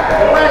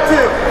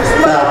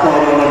 Foul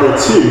call on number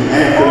 2,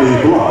 Anthony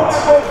Blunt.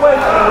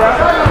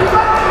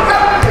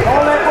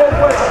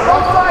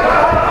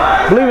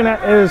 Believing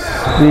that is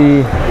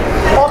the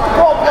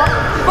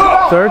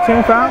 3rd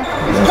team foul.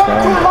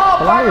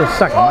 Pallotti is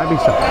second, might be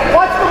second.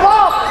 Watch the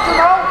ball,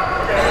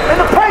 in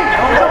the paint.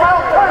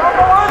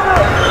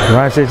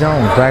 Rashid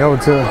Jones back over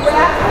to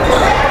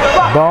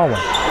Baldwin.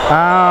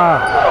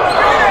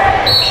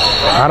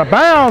 Out of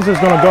bounds is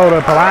going to go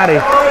to Pallotti.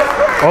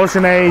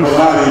 Ocean A's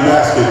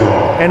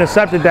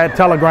intercepted that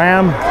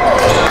telegram.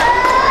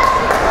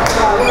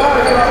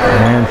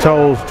 And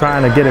Toes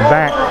trying to get it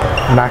back,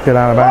 knocked it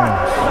out of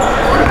bounds.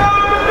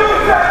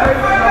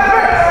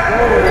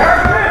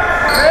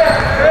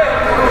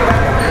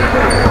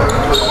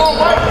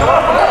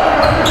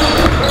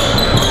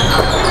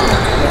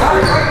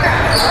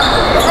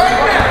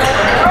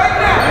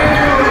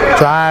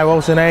 Drive,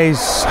 Ocean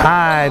A's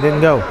high,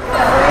 didn't go.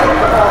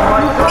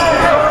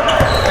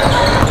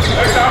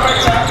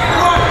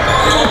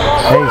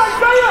 Ace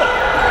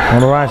on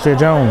the right side,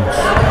 Jones.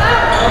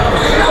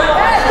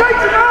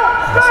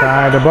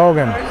 Side to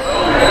Bogan.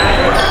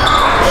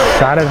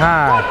 Shot it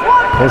high.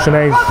 Ocean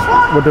A's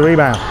with the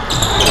rebound.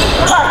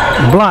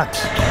 Blunt.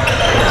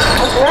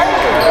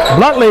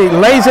 Bluntly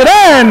lays it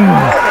in.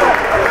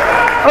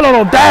 A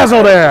little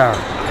dazzle there.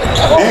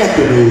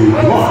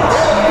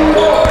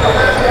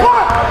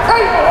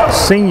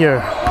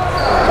 Senior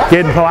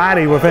getting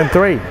Pallotti within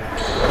 3.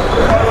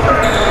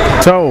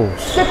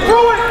 Toes.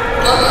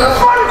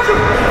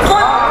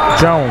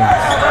 Jones.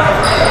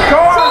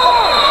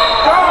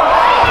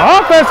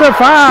 Offensive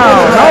foul.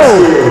 No.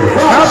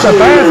 Count the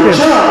basket.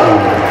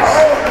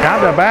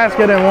 Count the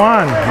basket and 1.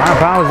 My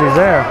apologies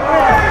there.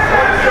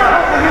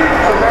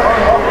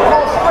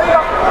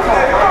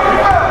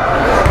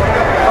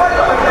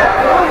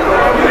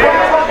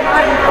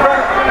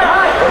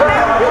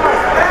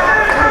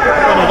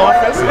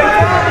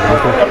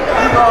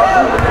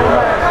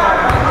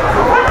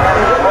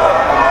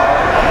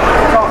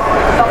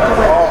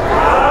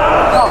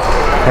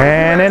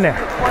 And in there.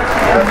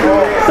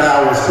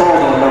 Foul was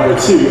called on number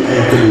 2,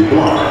 Anthony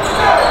Blunt.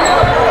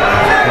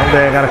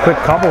 They got a quick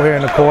couple here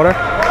in the quarter.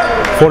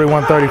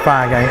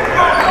 41-35 game.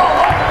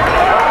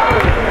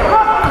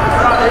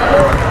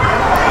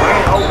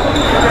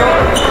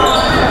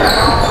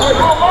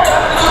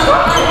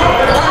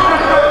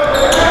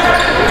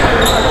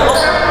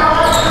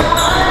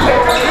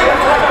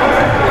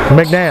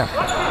 McNair.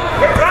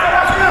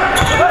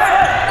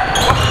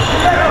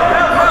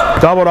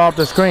 Doubled off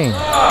the screen.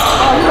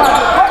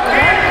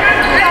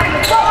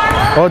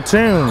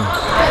 O'Toole.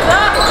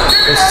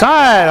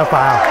 Inside a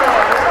foul.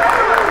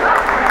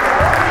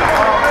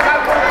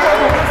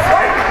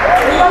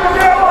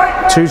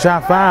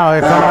 Two-shot foul.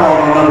 Here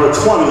comes number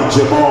 20,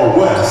 Jamal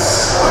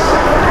West.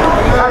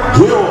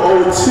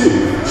 Gil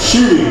 02,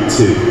 shooting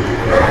 2.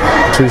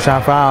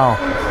 Two-shot foul.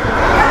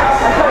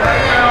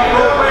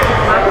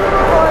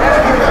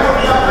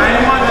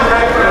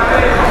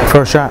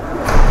 First shot.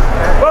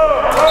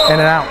 In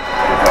and out.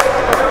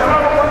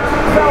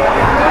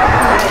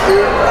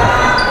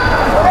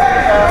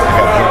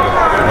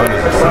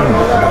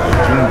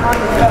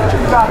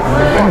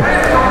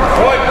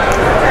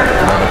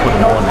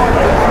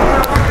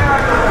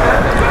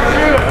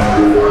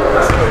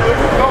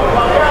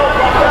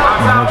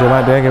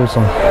 Right there, give him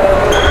some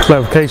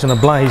clarification of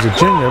Blunt. He's a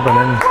junior, but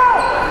then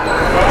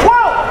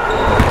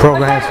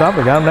program stuff.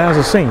 They got him down as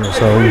a senior,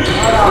 so he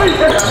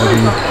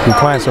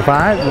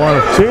classified 1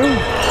 of 2.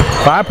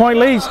 5-point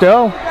lead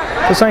still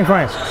to St.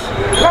 Francis.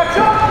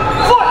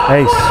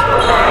 Ace.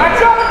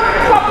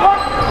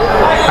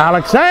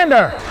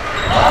 Alexander.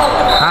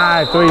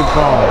 High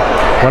 3-ball.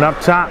 Went up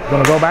top.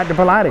 Going to go back to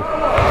Pallotti.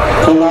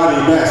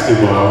 Pallotti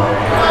basketball.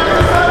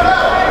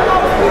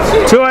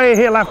 2:08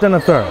 here left in the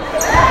third.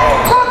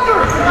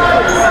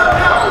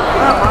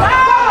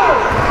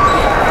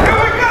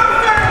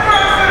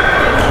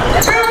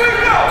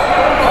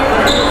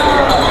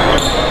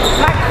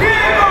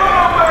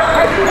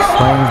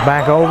 Swings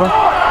back over.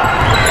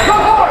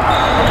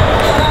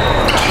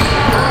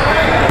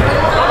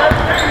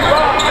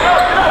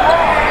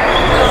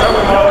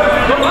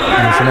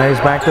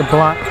 Missionaries back to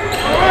Blunt.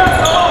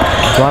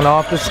 Run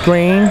off the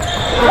screen.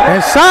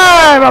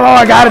 Inside, my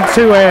Lord, got it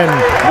 2 in.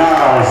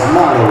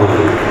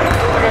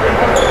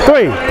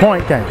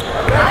 3-point game.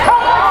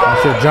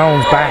 That's it,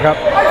 Jones back up.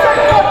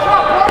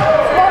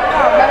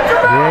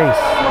 The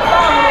ace.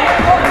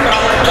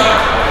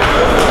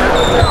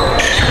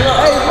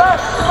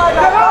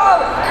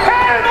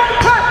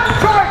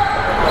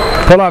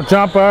 Pull up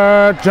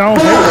jumper,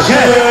 Jones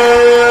hit it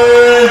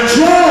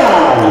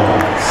again.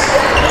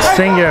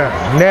 Senior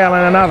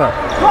nailing another.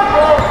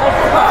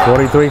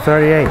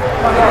 43-38.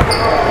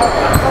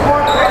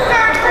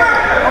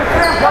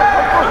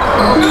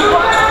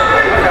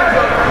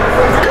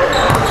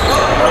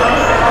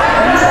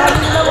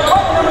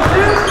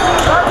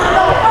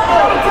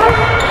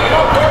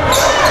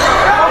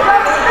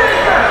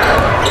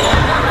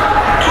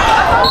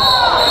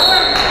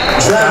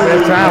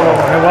 Travel,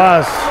 it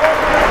was.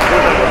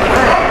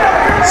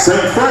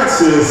 St.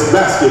 Francis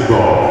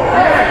basketball.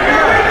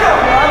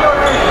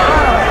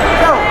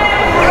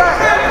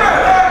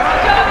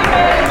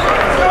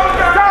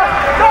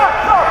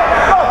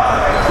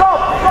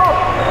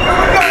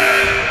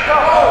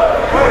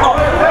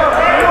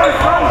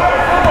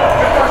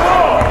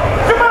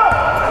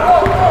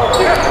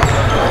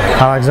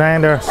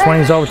 Alexander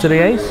swings over to the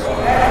ace.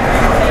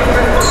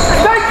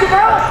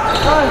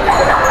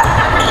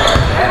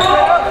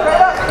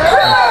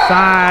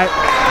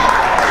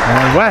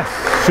 West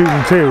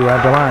shooting 2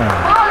 at the line.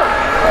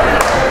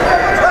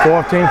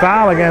 4th team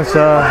foul against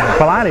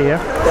Pallotti here.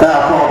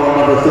 Foul called on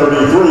number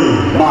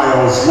 33,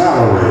 Miles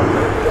Mallory.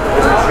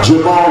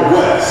 Jamal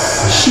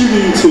West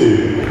shooting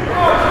 2.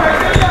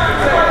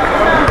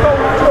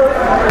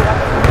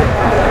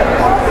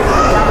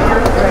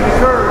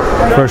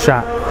 First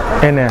shot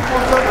in there.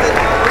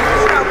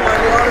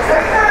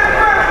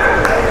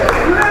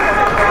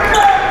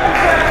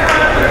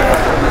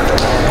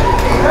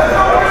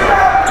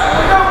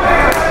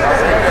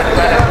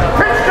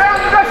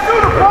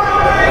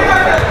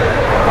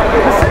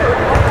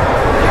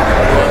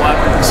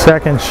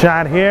 Second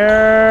shot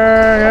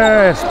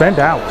here, spent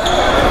out.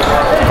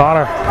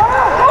 Carter,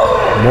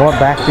 more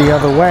back the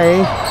other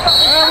way.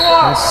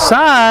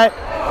 Inside,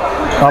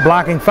 a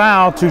blocking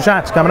foul, 2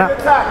 shots coming up.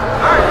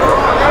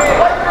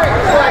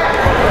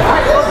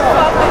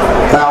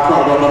 Foul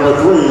called on number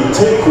 3,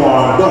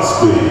 Taquan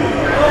Busby.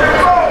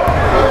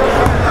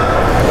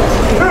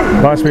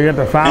 Busby get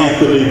the foul.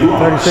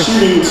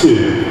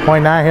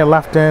 36.9 here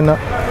left in the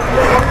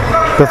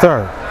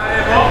 3rd.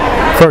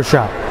 First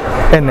shot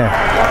in there.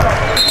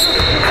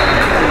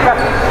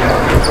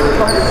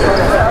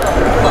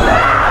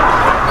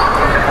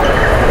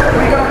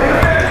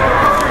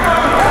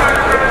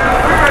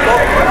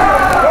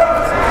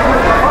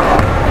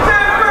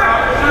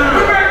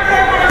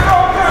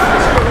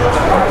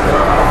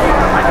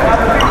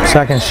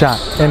 Second shot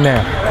in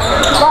there.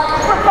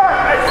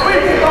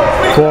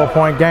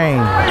 4-point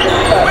game.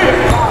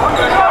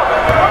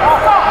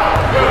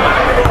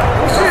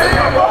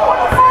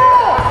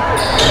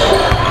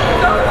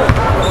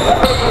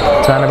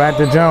 Turn it back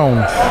to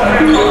Jones.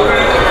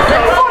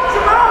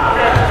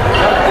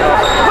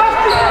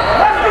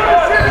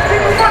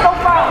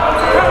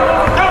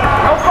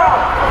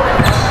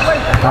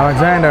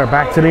 Alexander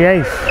back to the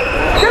ace.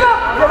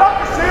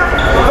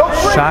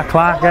 Shot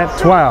clock at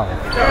 12.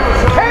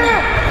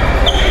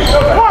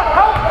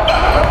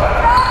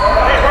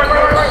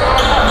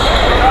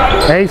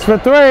 Ace for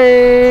 3.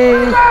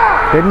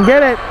 Didn't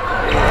get it.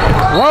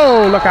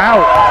 Whoa, look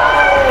out.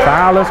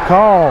 Foul is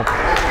called.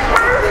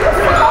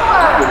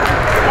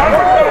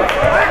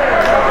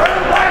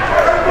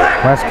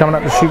 West coming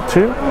up to shoot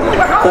 2.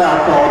 Foul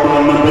called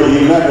on number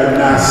 11,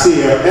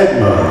 Nasir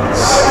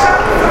Edmonds.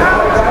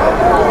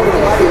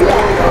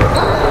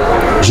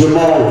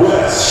 Jamal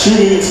West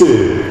shooting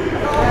 2.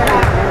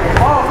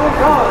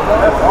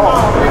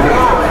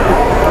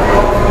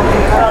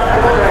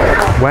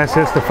 West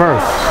hits the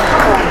first.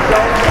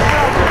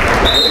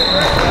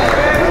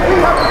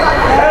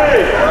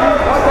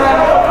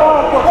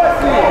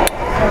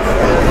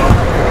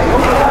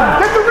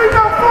 Get the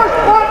rebound first,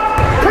 bud.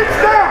 Pitch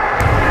down.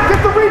 Get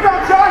the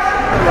rebound, Josh.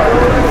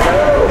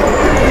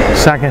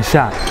 Second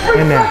shot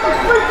in there.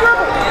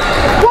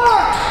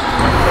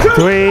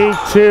 3,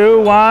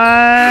 2, 1.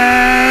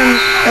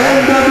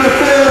 End of the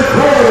 3rd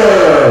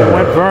quarter.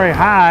 Went very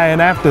high,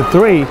 and after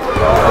 3,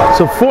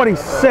 so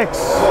 46.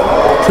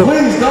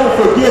 Please don't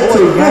forget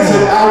to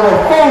visit our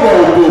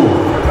photo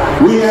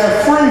booth. We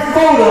have free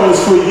photos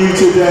for you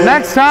today.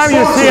 Next time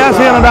you see us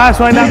here on the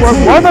DSN Network,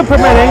 weather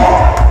permitting,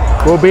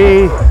 will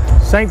be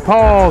St.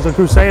 Paul's and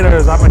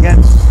Crusaders up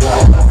against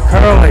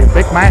Curly.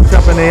 Big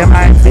matchup in the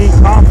MIAA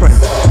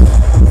conference.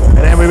 And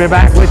then we'll be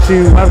back with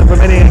you, weather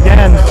permitting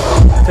again.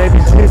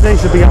 Taping Tuesday,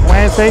 should be up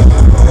Wednesday.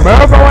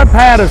 Mervo and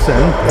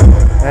Patterson.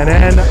 And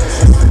then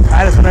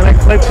Patterson and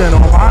Clifton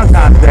on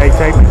Valentine's Day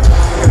taping.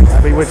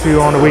 I'll be with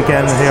you on the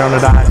weekend here on the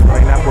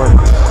DSN Network.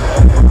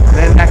 And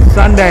then next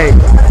Sunday,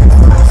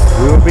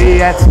 we will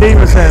be at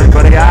Stevenson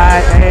for the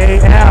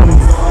IAM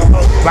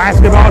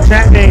Basketball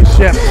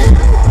Championship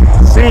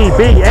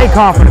CBA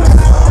Conference.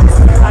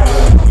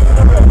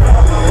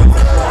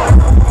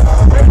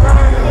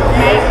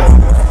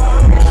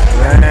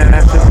 And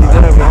that should be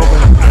good. We're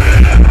hoping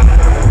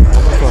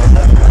for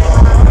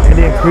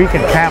Indian Creek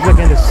and Catholic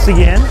in the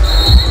CN.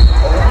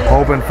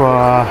 Hoping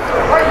for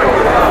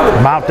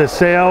Mount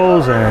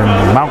DeSales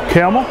and Mount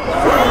Carmel.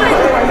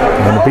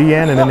 And the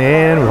BN, and in the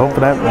end, we hope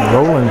for that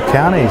Roland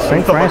County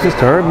St. Francis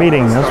third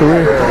meeting. That's what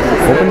we're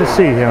hoping to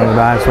see here on the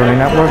DSN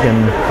Network,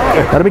 and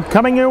that'll be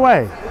coming your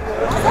way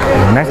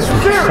next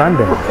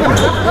Sunday.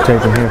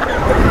 Taking here,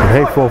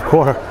 hey, 4th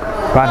quarter,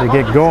 about to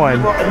get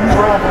going.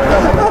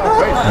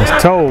 It's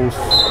Toes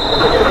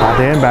out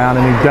the inbound,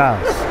 and he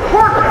does.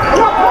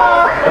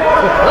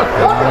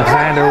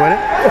 Alexander with it.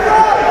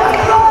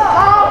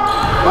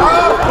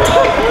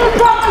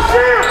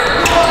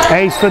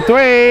 Ace for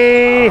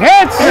 3,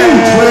 hits!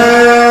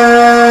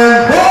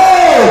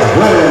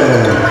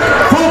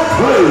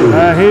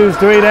 Huge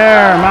 3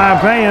 there, in my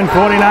opinion.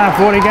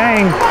 49-40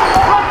 game.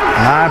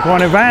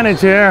 9-point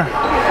advantage here.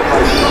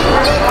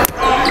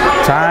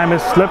 Time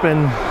is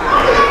slipping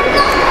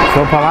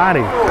for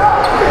Pallotti.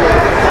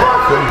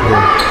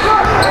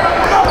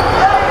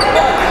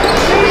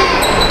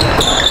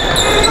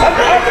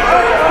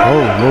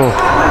 Oh, little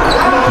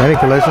mini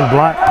collision,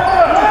 Blunt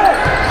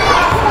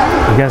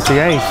against the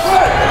ace.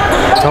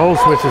 Toe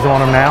switches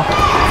on him now.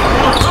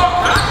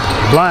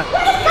 Blunt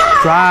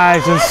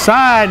drives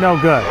inside, no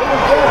good.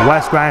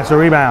 West grabs the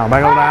rebound.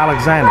 Back over to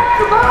Alexander.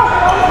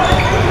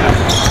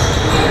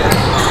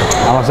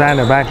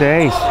 Alexander back to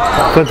Ace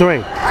for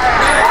three.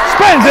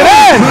 Spins it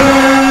in!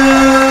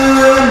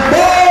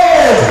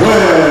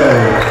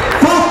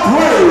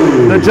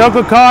 The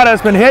Joker card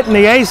has been hitting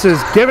the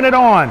aces, giving it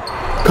on.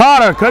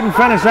 Carter couldn't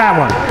finish that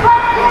one.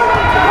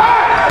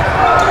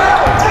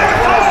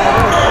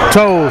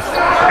 Toes.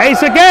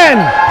 Ace again!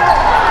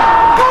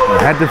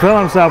 Had to feel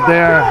himself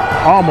there.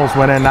 Almost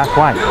went in, not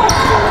quite.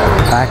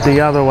 Back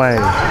the other way.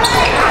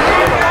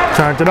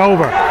 Turned it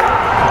over.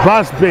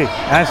 Busby.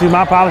 Actually,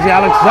 my policy,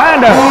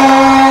 Alexander.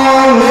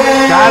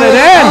 Got it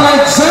in.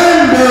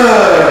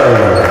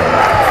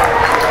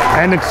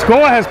 And the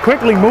score has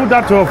quickly moved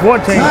up to a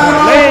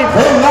 14-point lead.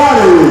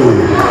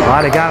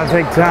 But they got to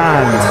take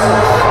time.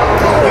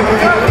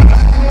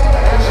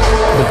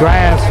 The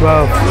grasp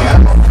of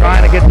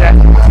trying to get that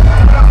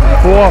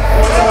fourth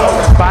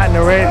spot in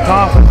the red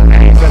conference and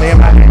in the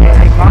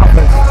MIAA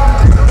conference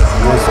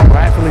is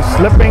gradually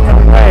slipping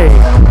away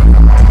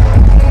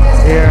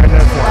here in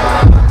this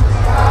one.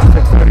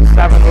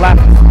 6:37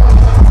 left.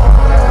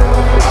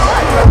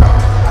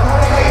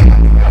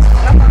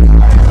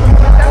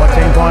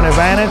 14-point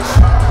advantage.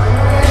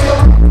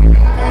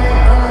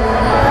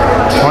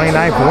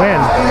 29th win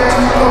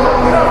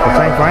for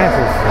St.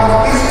 Francis.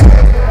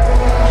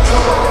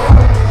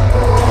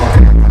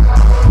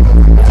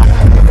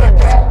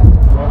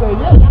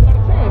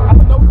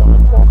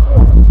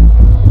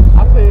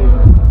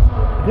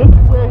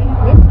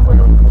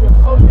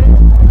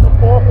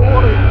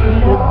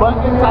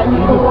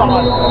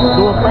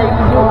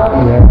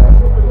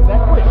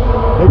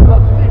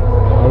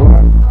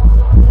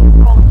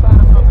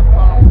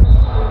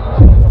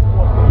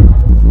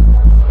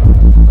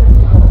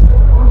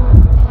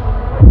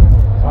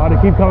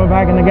 Keep coming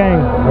back in the game.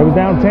 It was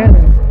down 10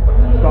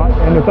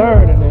 in the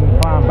third and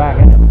then climb back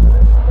in it.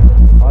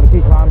 Ought to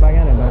keep climbing back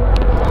in it, man.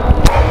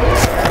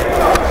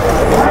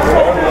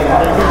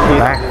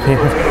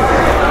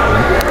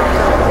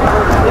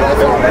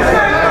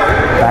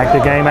 Back to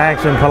game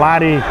action.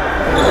 Pallotti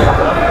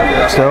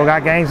still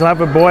got games left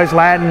with Boys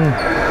Latin.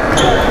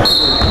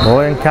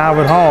 Boy and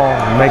Calvert Hall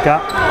make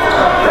up.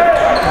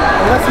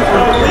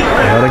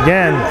 But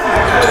again,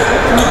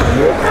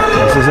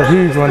 this is a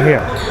huge one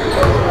here.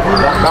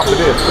 Not for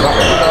this.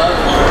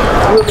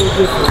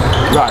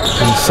 Right.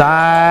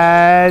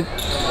 Inside.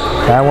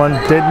 That one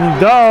didn't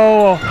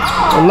go.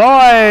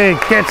 Lloyd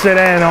gets it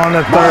in on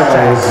the third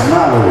take.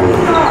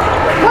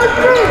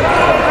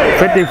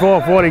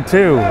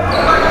 54-42.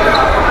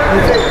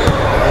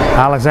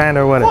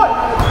 Alexander with it.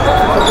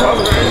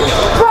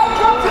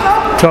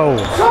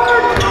 Toes.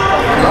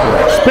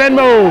 Spin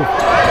move.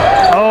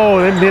 Oh,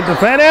 didn't hit the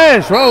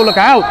finish. Oh, look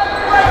out.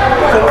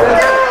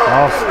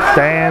 I'll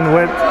stand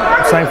with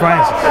St.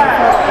 Francis.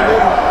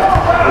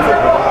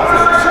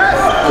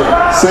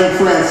 St.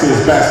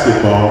 Francis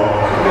basketball.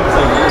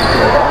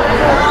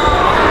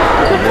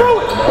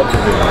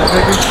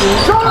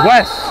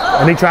 West,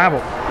 and he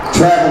traveled.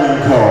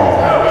 Traveling call.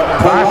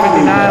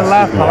 5:59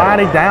 left.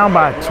 Pallotti down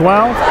by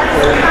 12.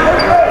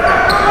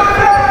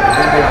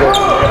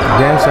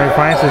 Again, St.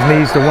 Francis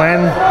needs to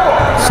win.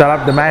 Set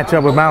up the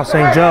matchup with Mount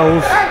St.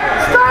 Joe's.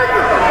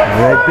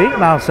 They beat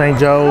Mount St.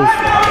 Joe's.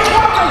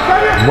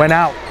 Went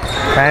out.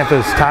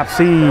 Panthers top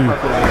seed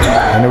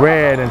in the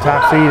red and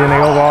top seed in the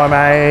overall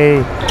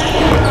MIAA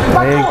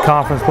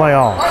conference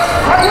playoff.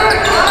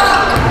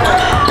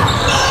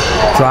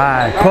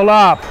 Try, pull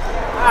up,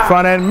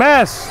 front end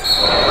miss.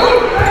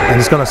 And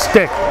it's going to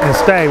stick and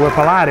stay with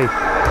Pallotti.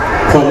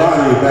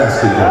 Pallotti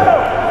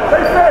basketball.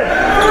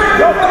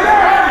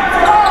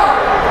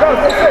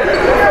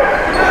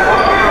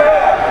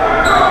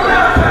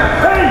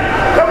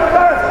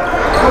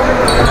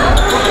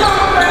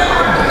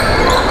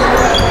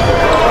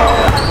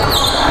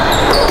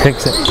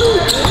 Kicks it.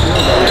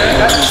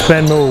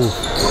 Spin move.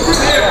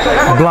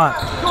 Blunt.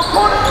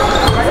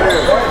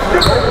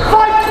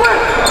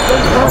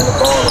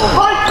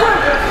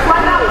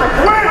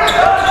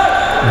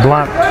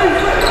 Blunt.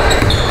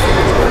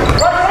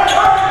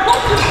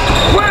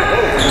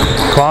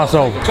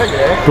 Crossover.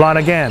 Blunt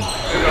again.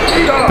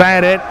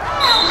 Bat it.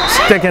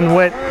 Sticking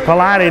with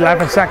Pallotti.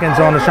 11 seconds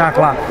on the shot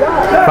clock.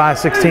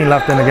 5:16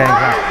 left in the game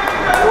clock.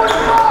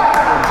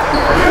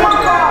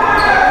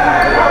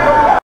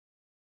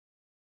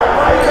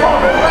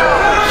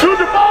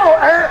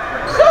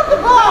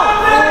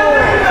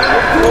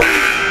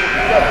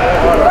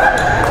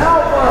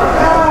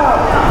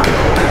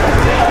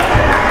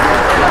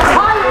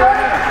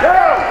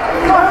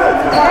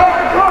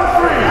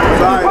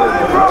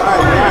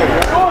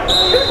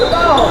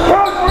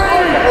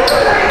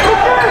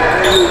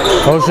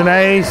 Ocean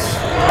Ace.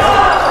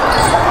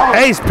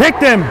 Ace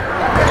picked him.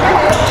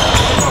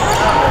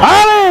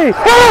 Ali!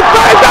 Oh,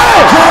 baby!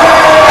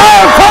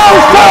 And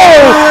Coach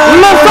Cole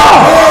lifts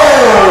off.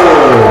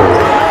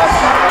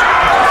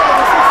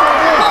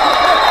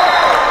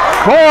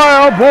 Boy,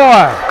 oh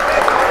boy.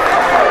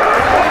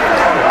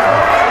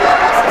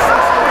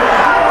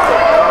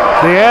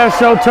 The air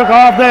show took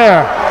off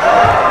there.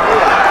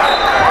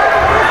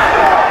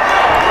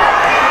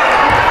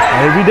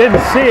 If you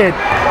didn't see it,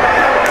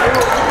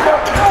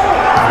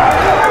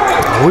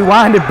 we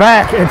wind it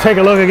back and take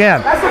a look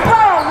again. That's a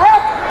foul,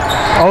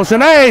 ref.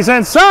 Ocean Ace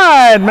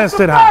inside, missed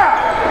it high.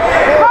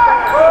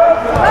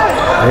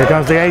 Here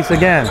comes the ace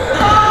again.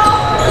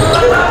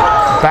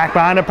 Back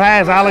behind the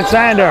pass,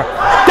 Alexander.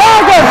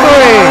 Dagger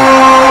three!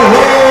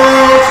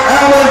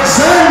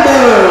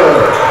 Alexander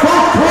for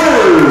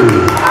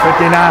three.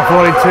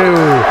 59-42.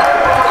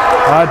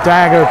 A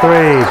dagger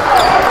three.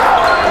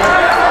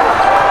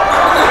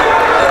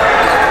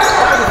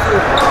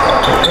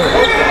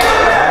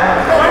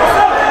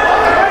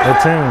 The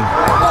tune.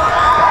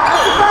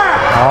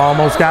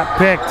 Almost got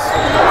picked.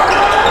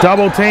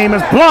 Double team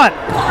is Blunt.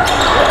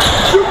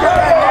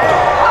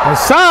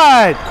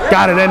 Inside.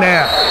 Got it in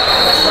there.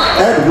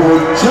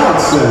 Edward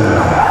Johnson.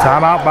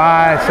 Timeout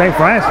by St.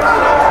 Francis.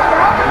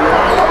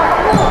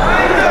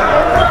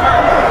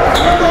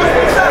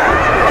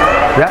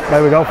 Yep,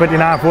 there we go.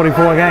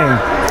 59-44 game.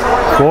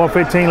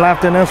 4:15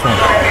 left in this one.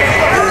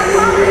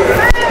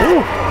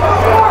 Ooh.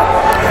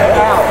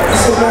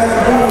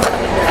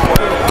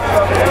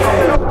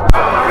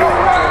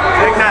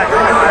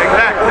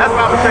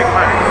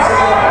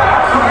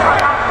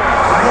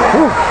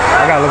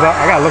 I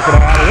gotta look for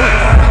that out of this.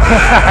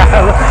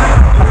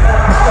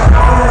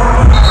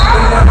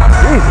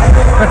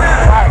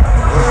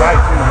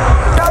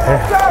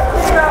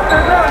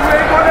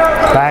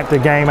 Back to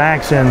game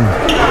action.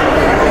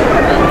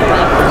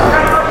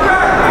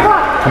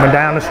 Coming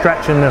down the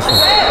stretch in this one.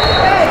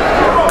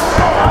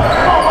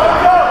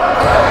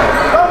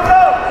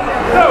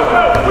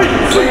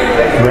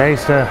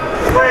 Race to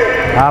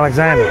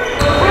Alexander.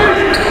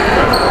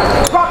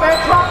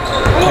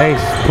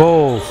 Ace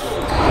pulls.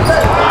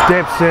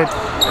 Dips it.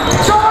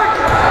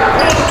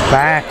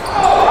 Back.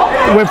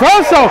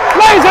 Reversal.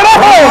 Lays it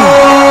up.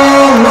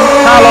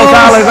 Carlos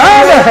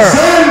Alexander.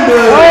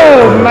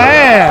 Oh,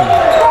 man.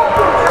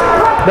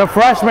 The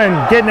freshman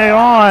getting it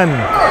on.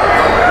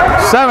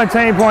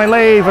 17-point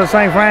lead for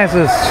St.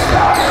 Francis.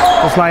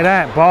 Just like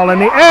that. Ball in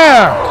the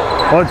air.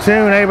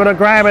 Platoon able to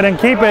grab it and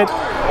keep it.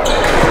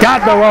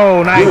 Got the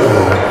roll. Nice.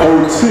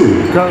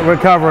 Good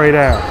recovery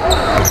there.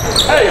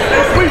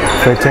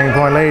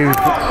 15-point lead.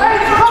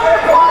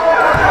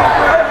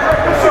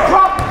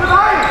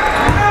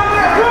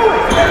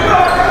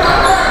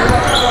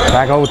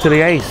 Back over to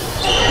the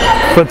ace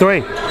for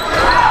three.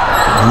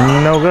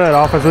 No good.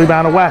 Offensive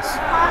rebound to West.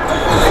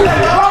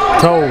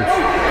 Toes.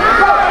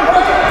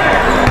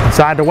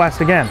 Inside to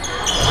West again.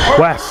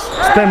 West.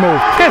 Spin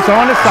move. Kiss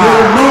on the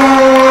side.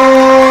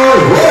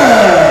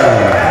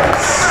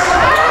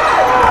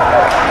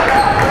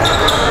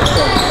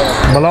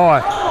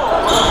 Malloy.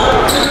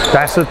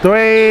 That's a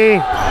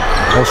three.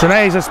 Ocean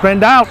A's are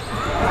spinned out.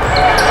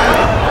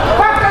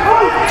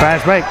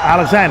 Fast break.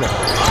 Alexander.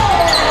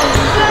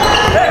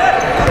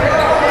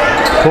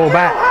 Pull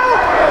back.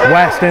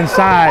 West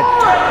inside.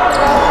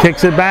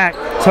 Kicks it back.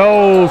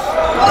 Toes.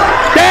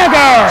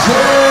 Dagger!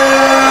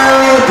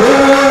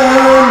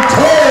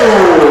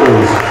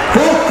 Toes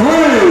for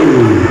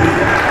three.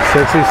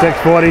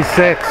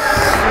 66-46.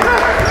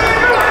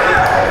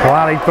 A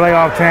lot of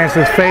playoff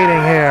chances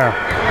fading here.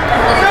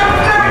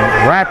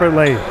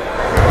 Rapidly.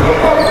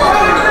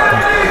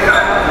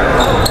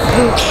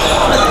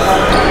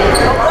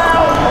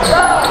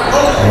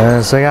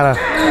 And so they gotta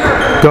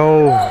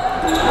go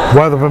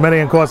weather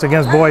permitting, of course,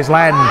 against Boys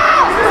Latin.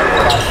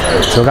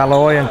 Still got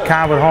Loy and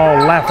Calvert Hall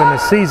left in the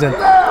season.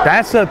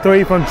 That's a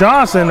three from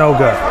Johnson, no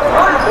good.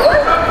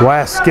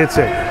 West gets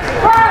it.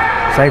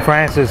 St.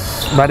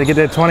 Francis about to get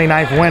their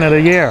 29th win of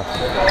the year.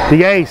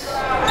 The ace.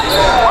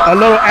 A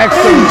little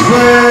extra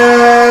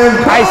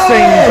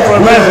icing for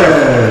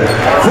measure.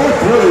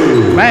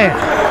 Man,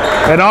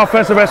 an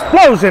offensive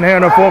explosion here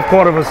in the fourth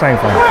quarter for St.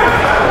 Francis.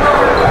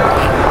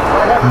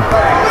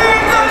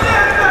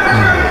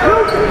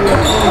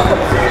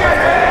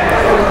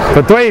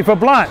 For three for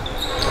Blunt.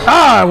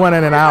 Ah, it went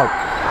in and out.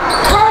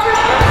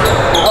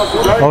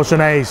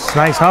 Ocean Ace,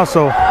 nice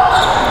hustle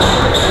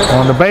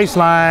on the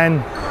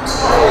baseline.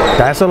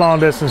 That's a long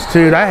distance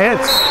too. That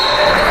hits.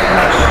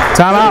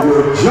 Timeout.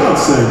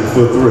 Johnson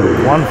for three.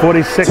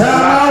 146.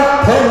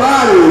 Timeout,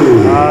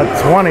 Pallotti.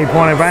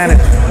 20-point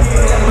advantage.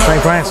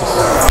 St. Francis.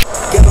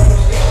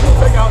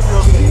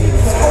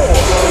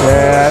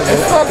 Yeah.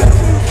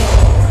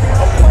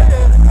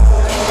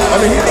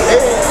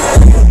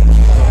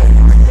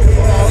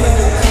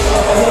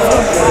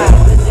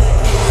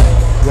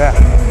 Yeah.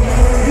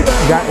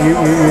 Got you.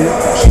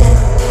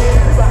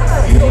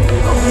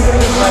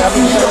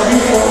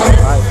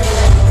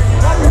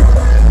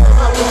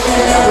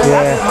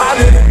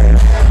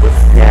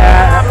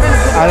 Yeah,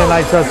 I didn't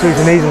like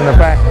substitution either in the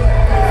back.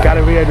 Got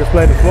to be able to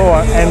display the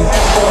floor, and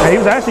he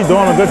was actually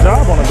doing a good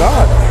job on the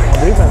guard,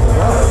 on defense as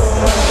well.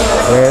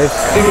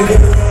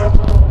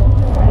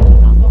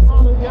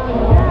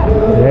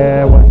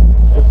 Yeah, well,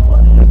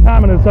 the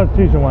time of the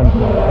substitution one.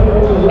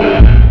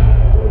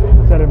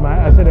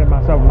 I said it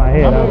myself in my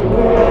head.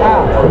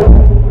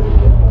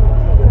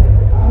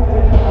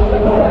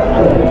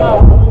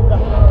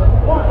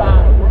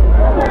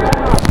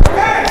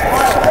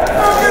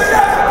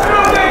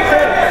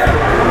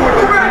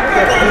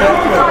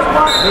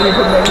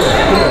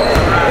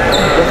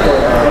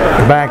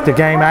 Back to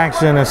game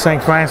action as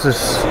St.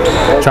 Francis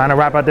trying to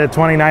wrap up their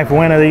 29th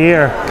win of the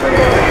year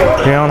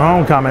here on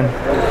homecoming.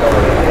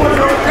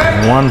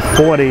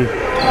 140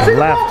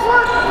 left.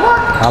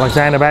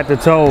 Alexander back to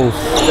Toes.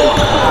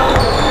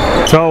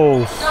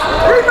 Toes.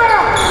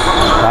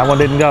 That one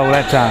didn't go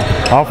that time.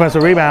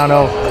 Offensive rebound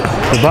though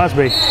for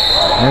Busby.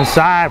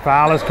 Inside,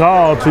 foul is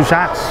called. 2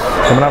 shots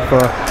coming up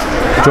for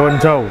Jordan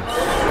Toes.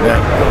 Yeah,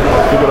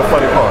 you got a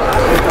funny part.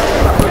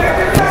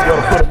 He's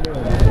going to put him in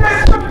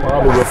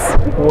probably with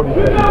 40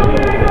 seconds.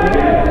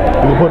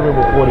 You put him in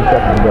with 40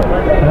 seconds to go.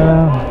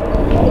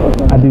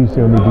 I do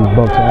still need these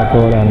bucks. I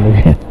throw it out of the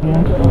game.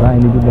 I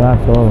ain't need to buy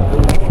throw.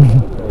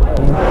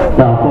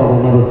 Foul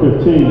call number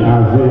 15,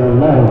 Isaiah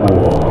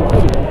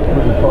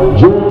Lattimore.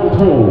 Jordan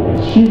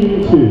Toes,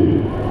 shooting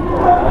 2.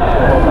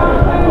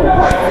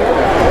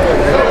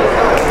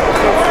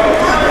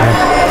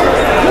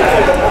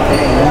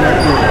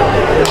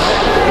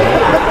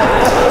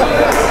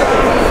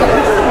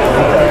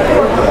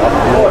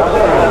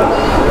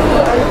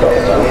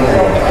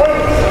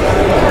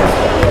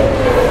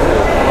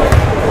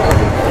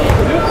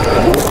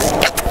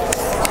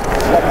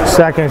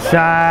 Second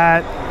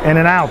shot, in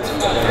and out.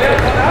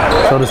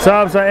 So the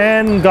subs are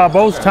in.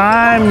 Garbo's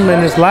time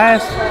in his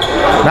last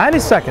 90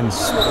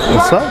 seconds.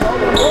 What's up?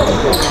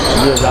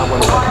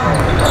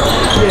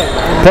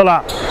 Pull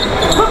up.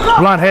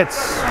 Blunt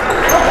hits.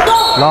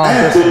 Long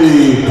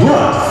distance.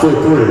 Blunt for 3.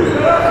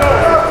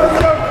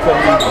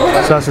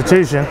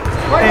 Substitution.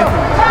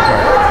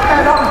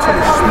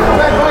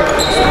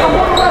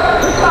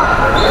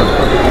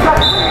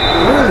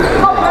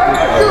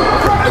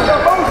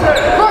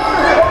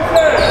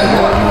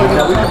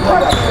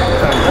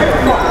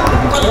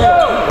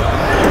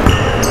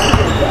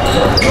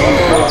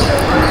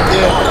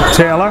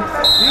 Taylor.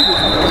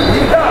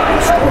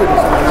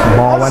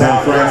 Ball went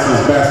out. St.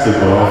 Francis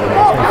basketball.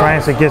 St.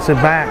 Francis gets it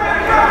back.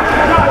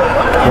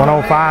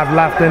 105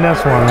 left in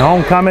this one.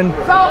 Homecoming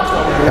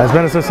has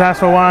been a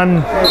successful one.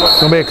 It's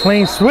going to be a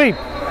clean sweep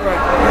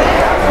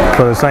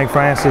for the St.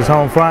 Francis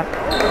home front. The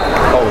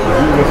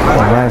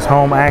last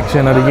home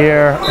action of the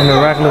year in the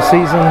regular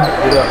season.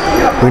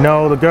 We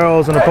know the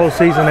girls in the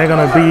postseason, they're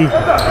going to be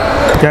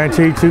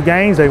guaranteed 2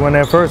 games. They win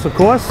their first, of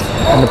course,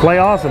 in the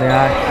playoffs in the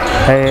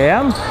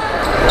IAM.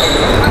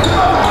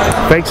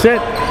 Fakes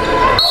it.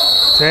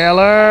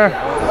 Taylor. A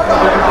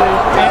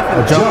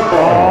jump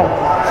ball.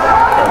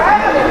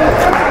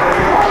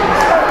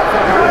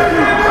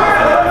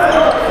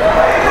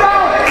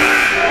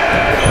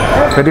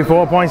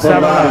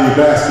 .7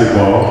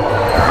 basketball.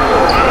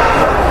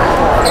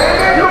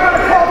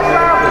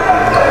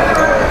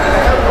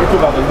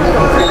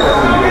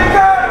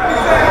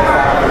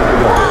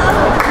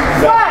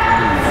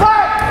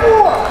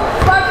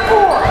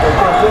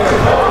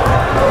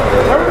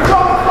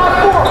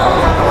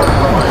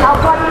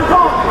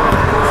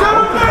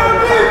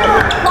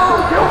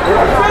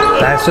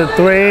 That's a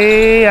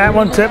 3. That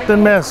one tipped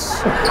and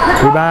missed.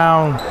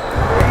 Rebound.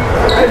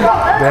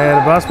 There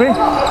to Busby.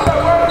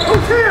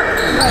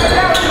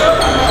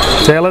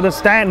 Taylor to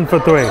Stanton for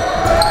 3.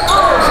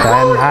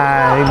 Stanton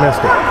high, he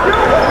missed it.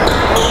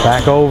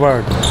 Back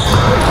over.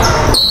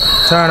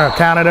 Turner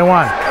counted in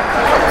 1.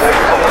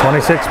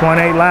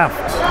 26.8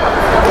 left.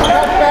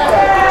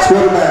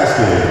 Square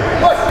basket.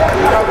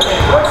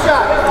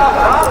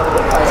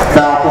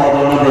 Foul call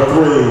number 3,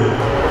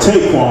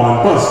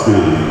 Taquan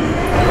Busby.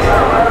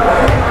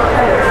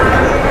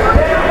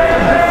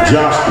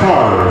 Josh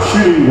Carter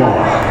shooting 1.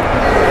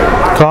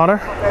 Carter.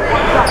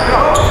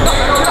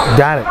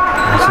 Got it.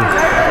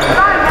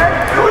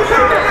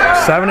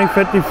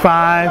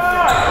 70-55.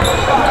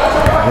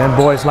 And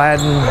Boyce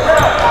Ladden.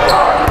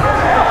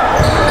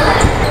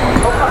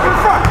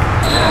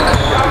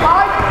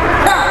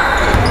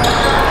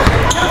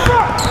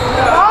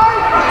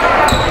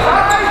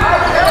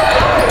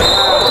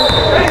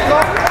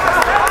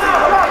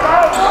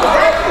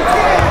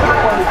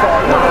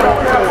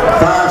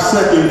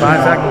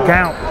 Five-second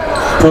count.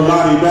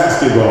 Pallotti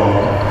basketball.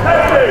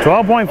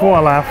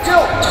 12.4 left.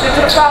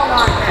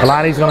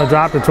 Pallotti's going to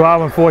drop to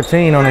 12 and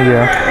 14 on the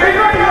year.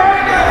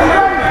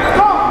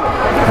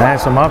 Had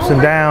some ups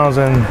and downs,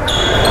 and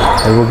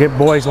they will get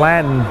Boyce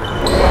Ladden.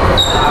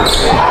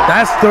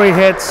 That's 3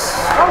 hits.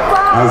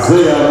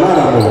 Isaiah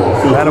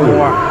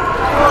Lattimore.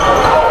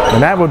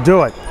 And that will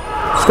do it.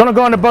 It's going to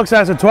go in the books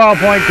as a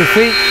 12-point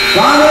defeat.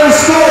 Final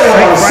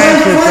score,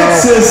 St.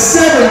 Francis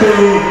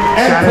 70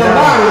 and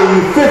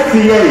Pallotti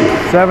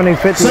 58.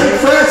 70-58. St.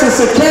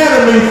 Francis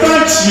Academy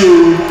thanks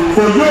you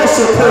for your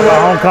support.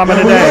 Homecoming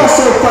today.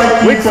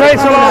 We say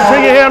so long to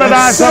you here on the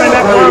DSN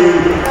Network.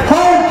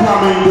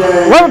 Homecoming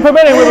day. Weather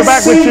permitting, we'll be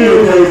back with you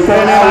in the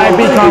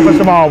MIAA conference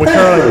tomorrow with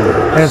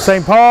Curly in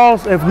St.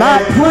 Paul's. If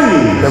not,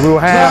 then we will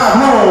have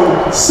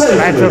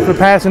matchup for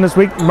passing this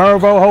week.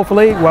 Mervo,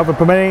 hopefully, weather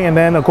permitting, and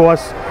then, of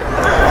course,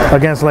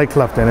 against Lake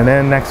Clifton. And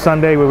then next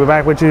Sunday, we'll be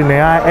back with you in the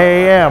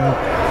IAM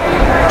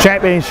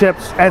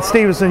championships at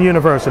Stevenson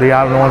University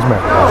out in Owens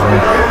Mills.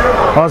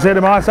 I'll see you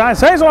tomorrow.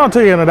 Say so long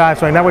to you on the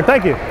DSN Network.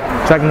 Thank you.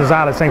 Checking us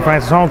out at St.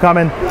 Francis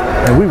Homecoming,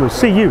 and we will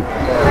see you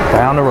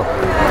down the road.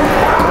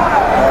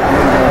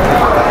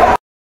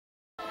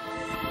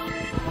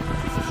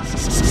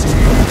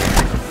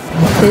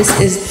 This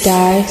is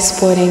Die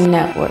Sporting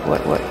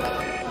Network.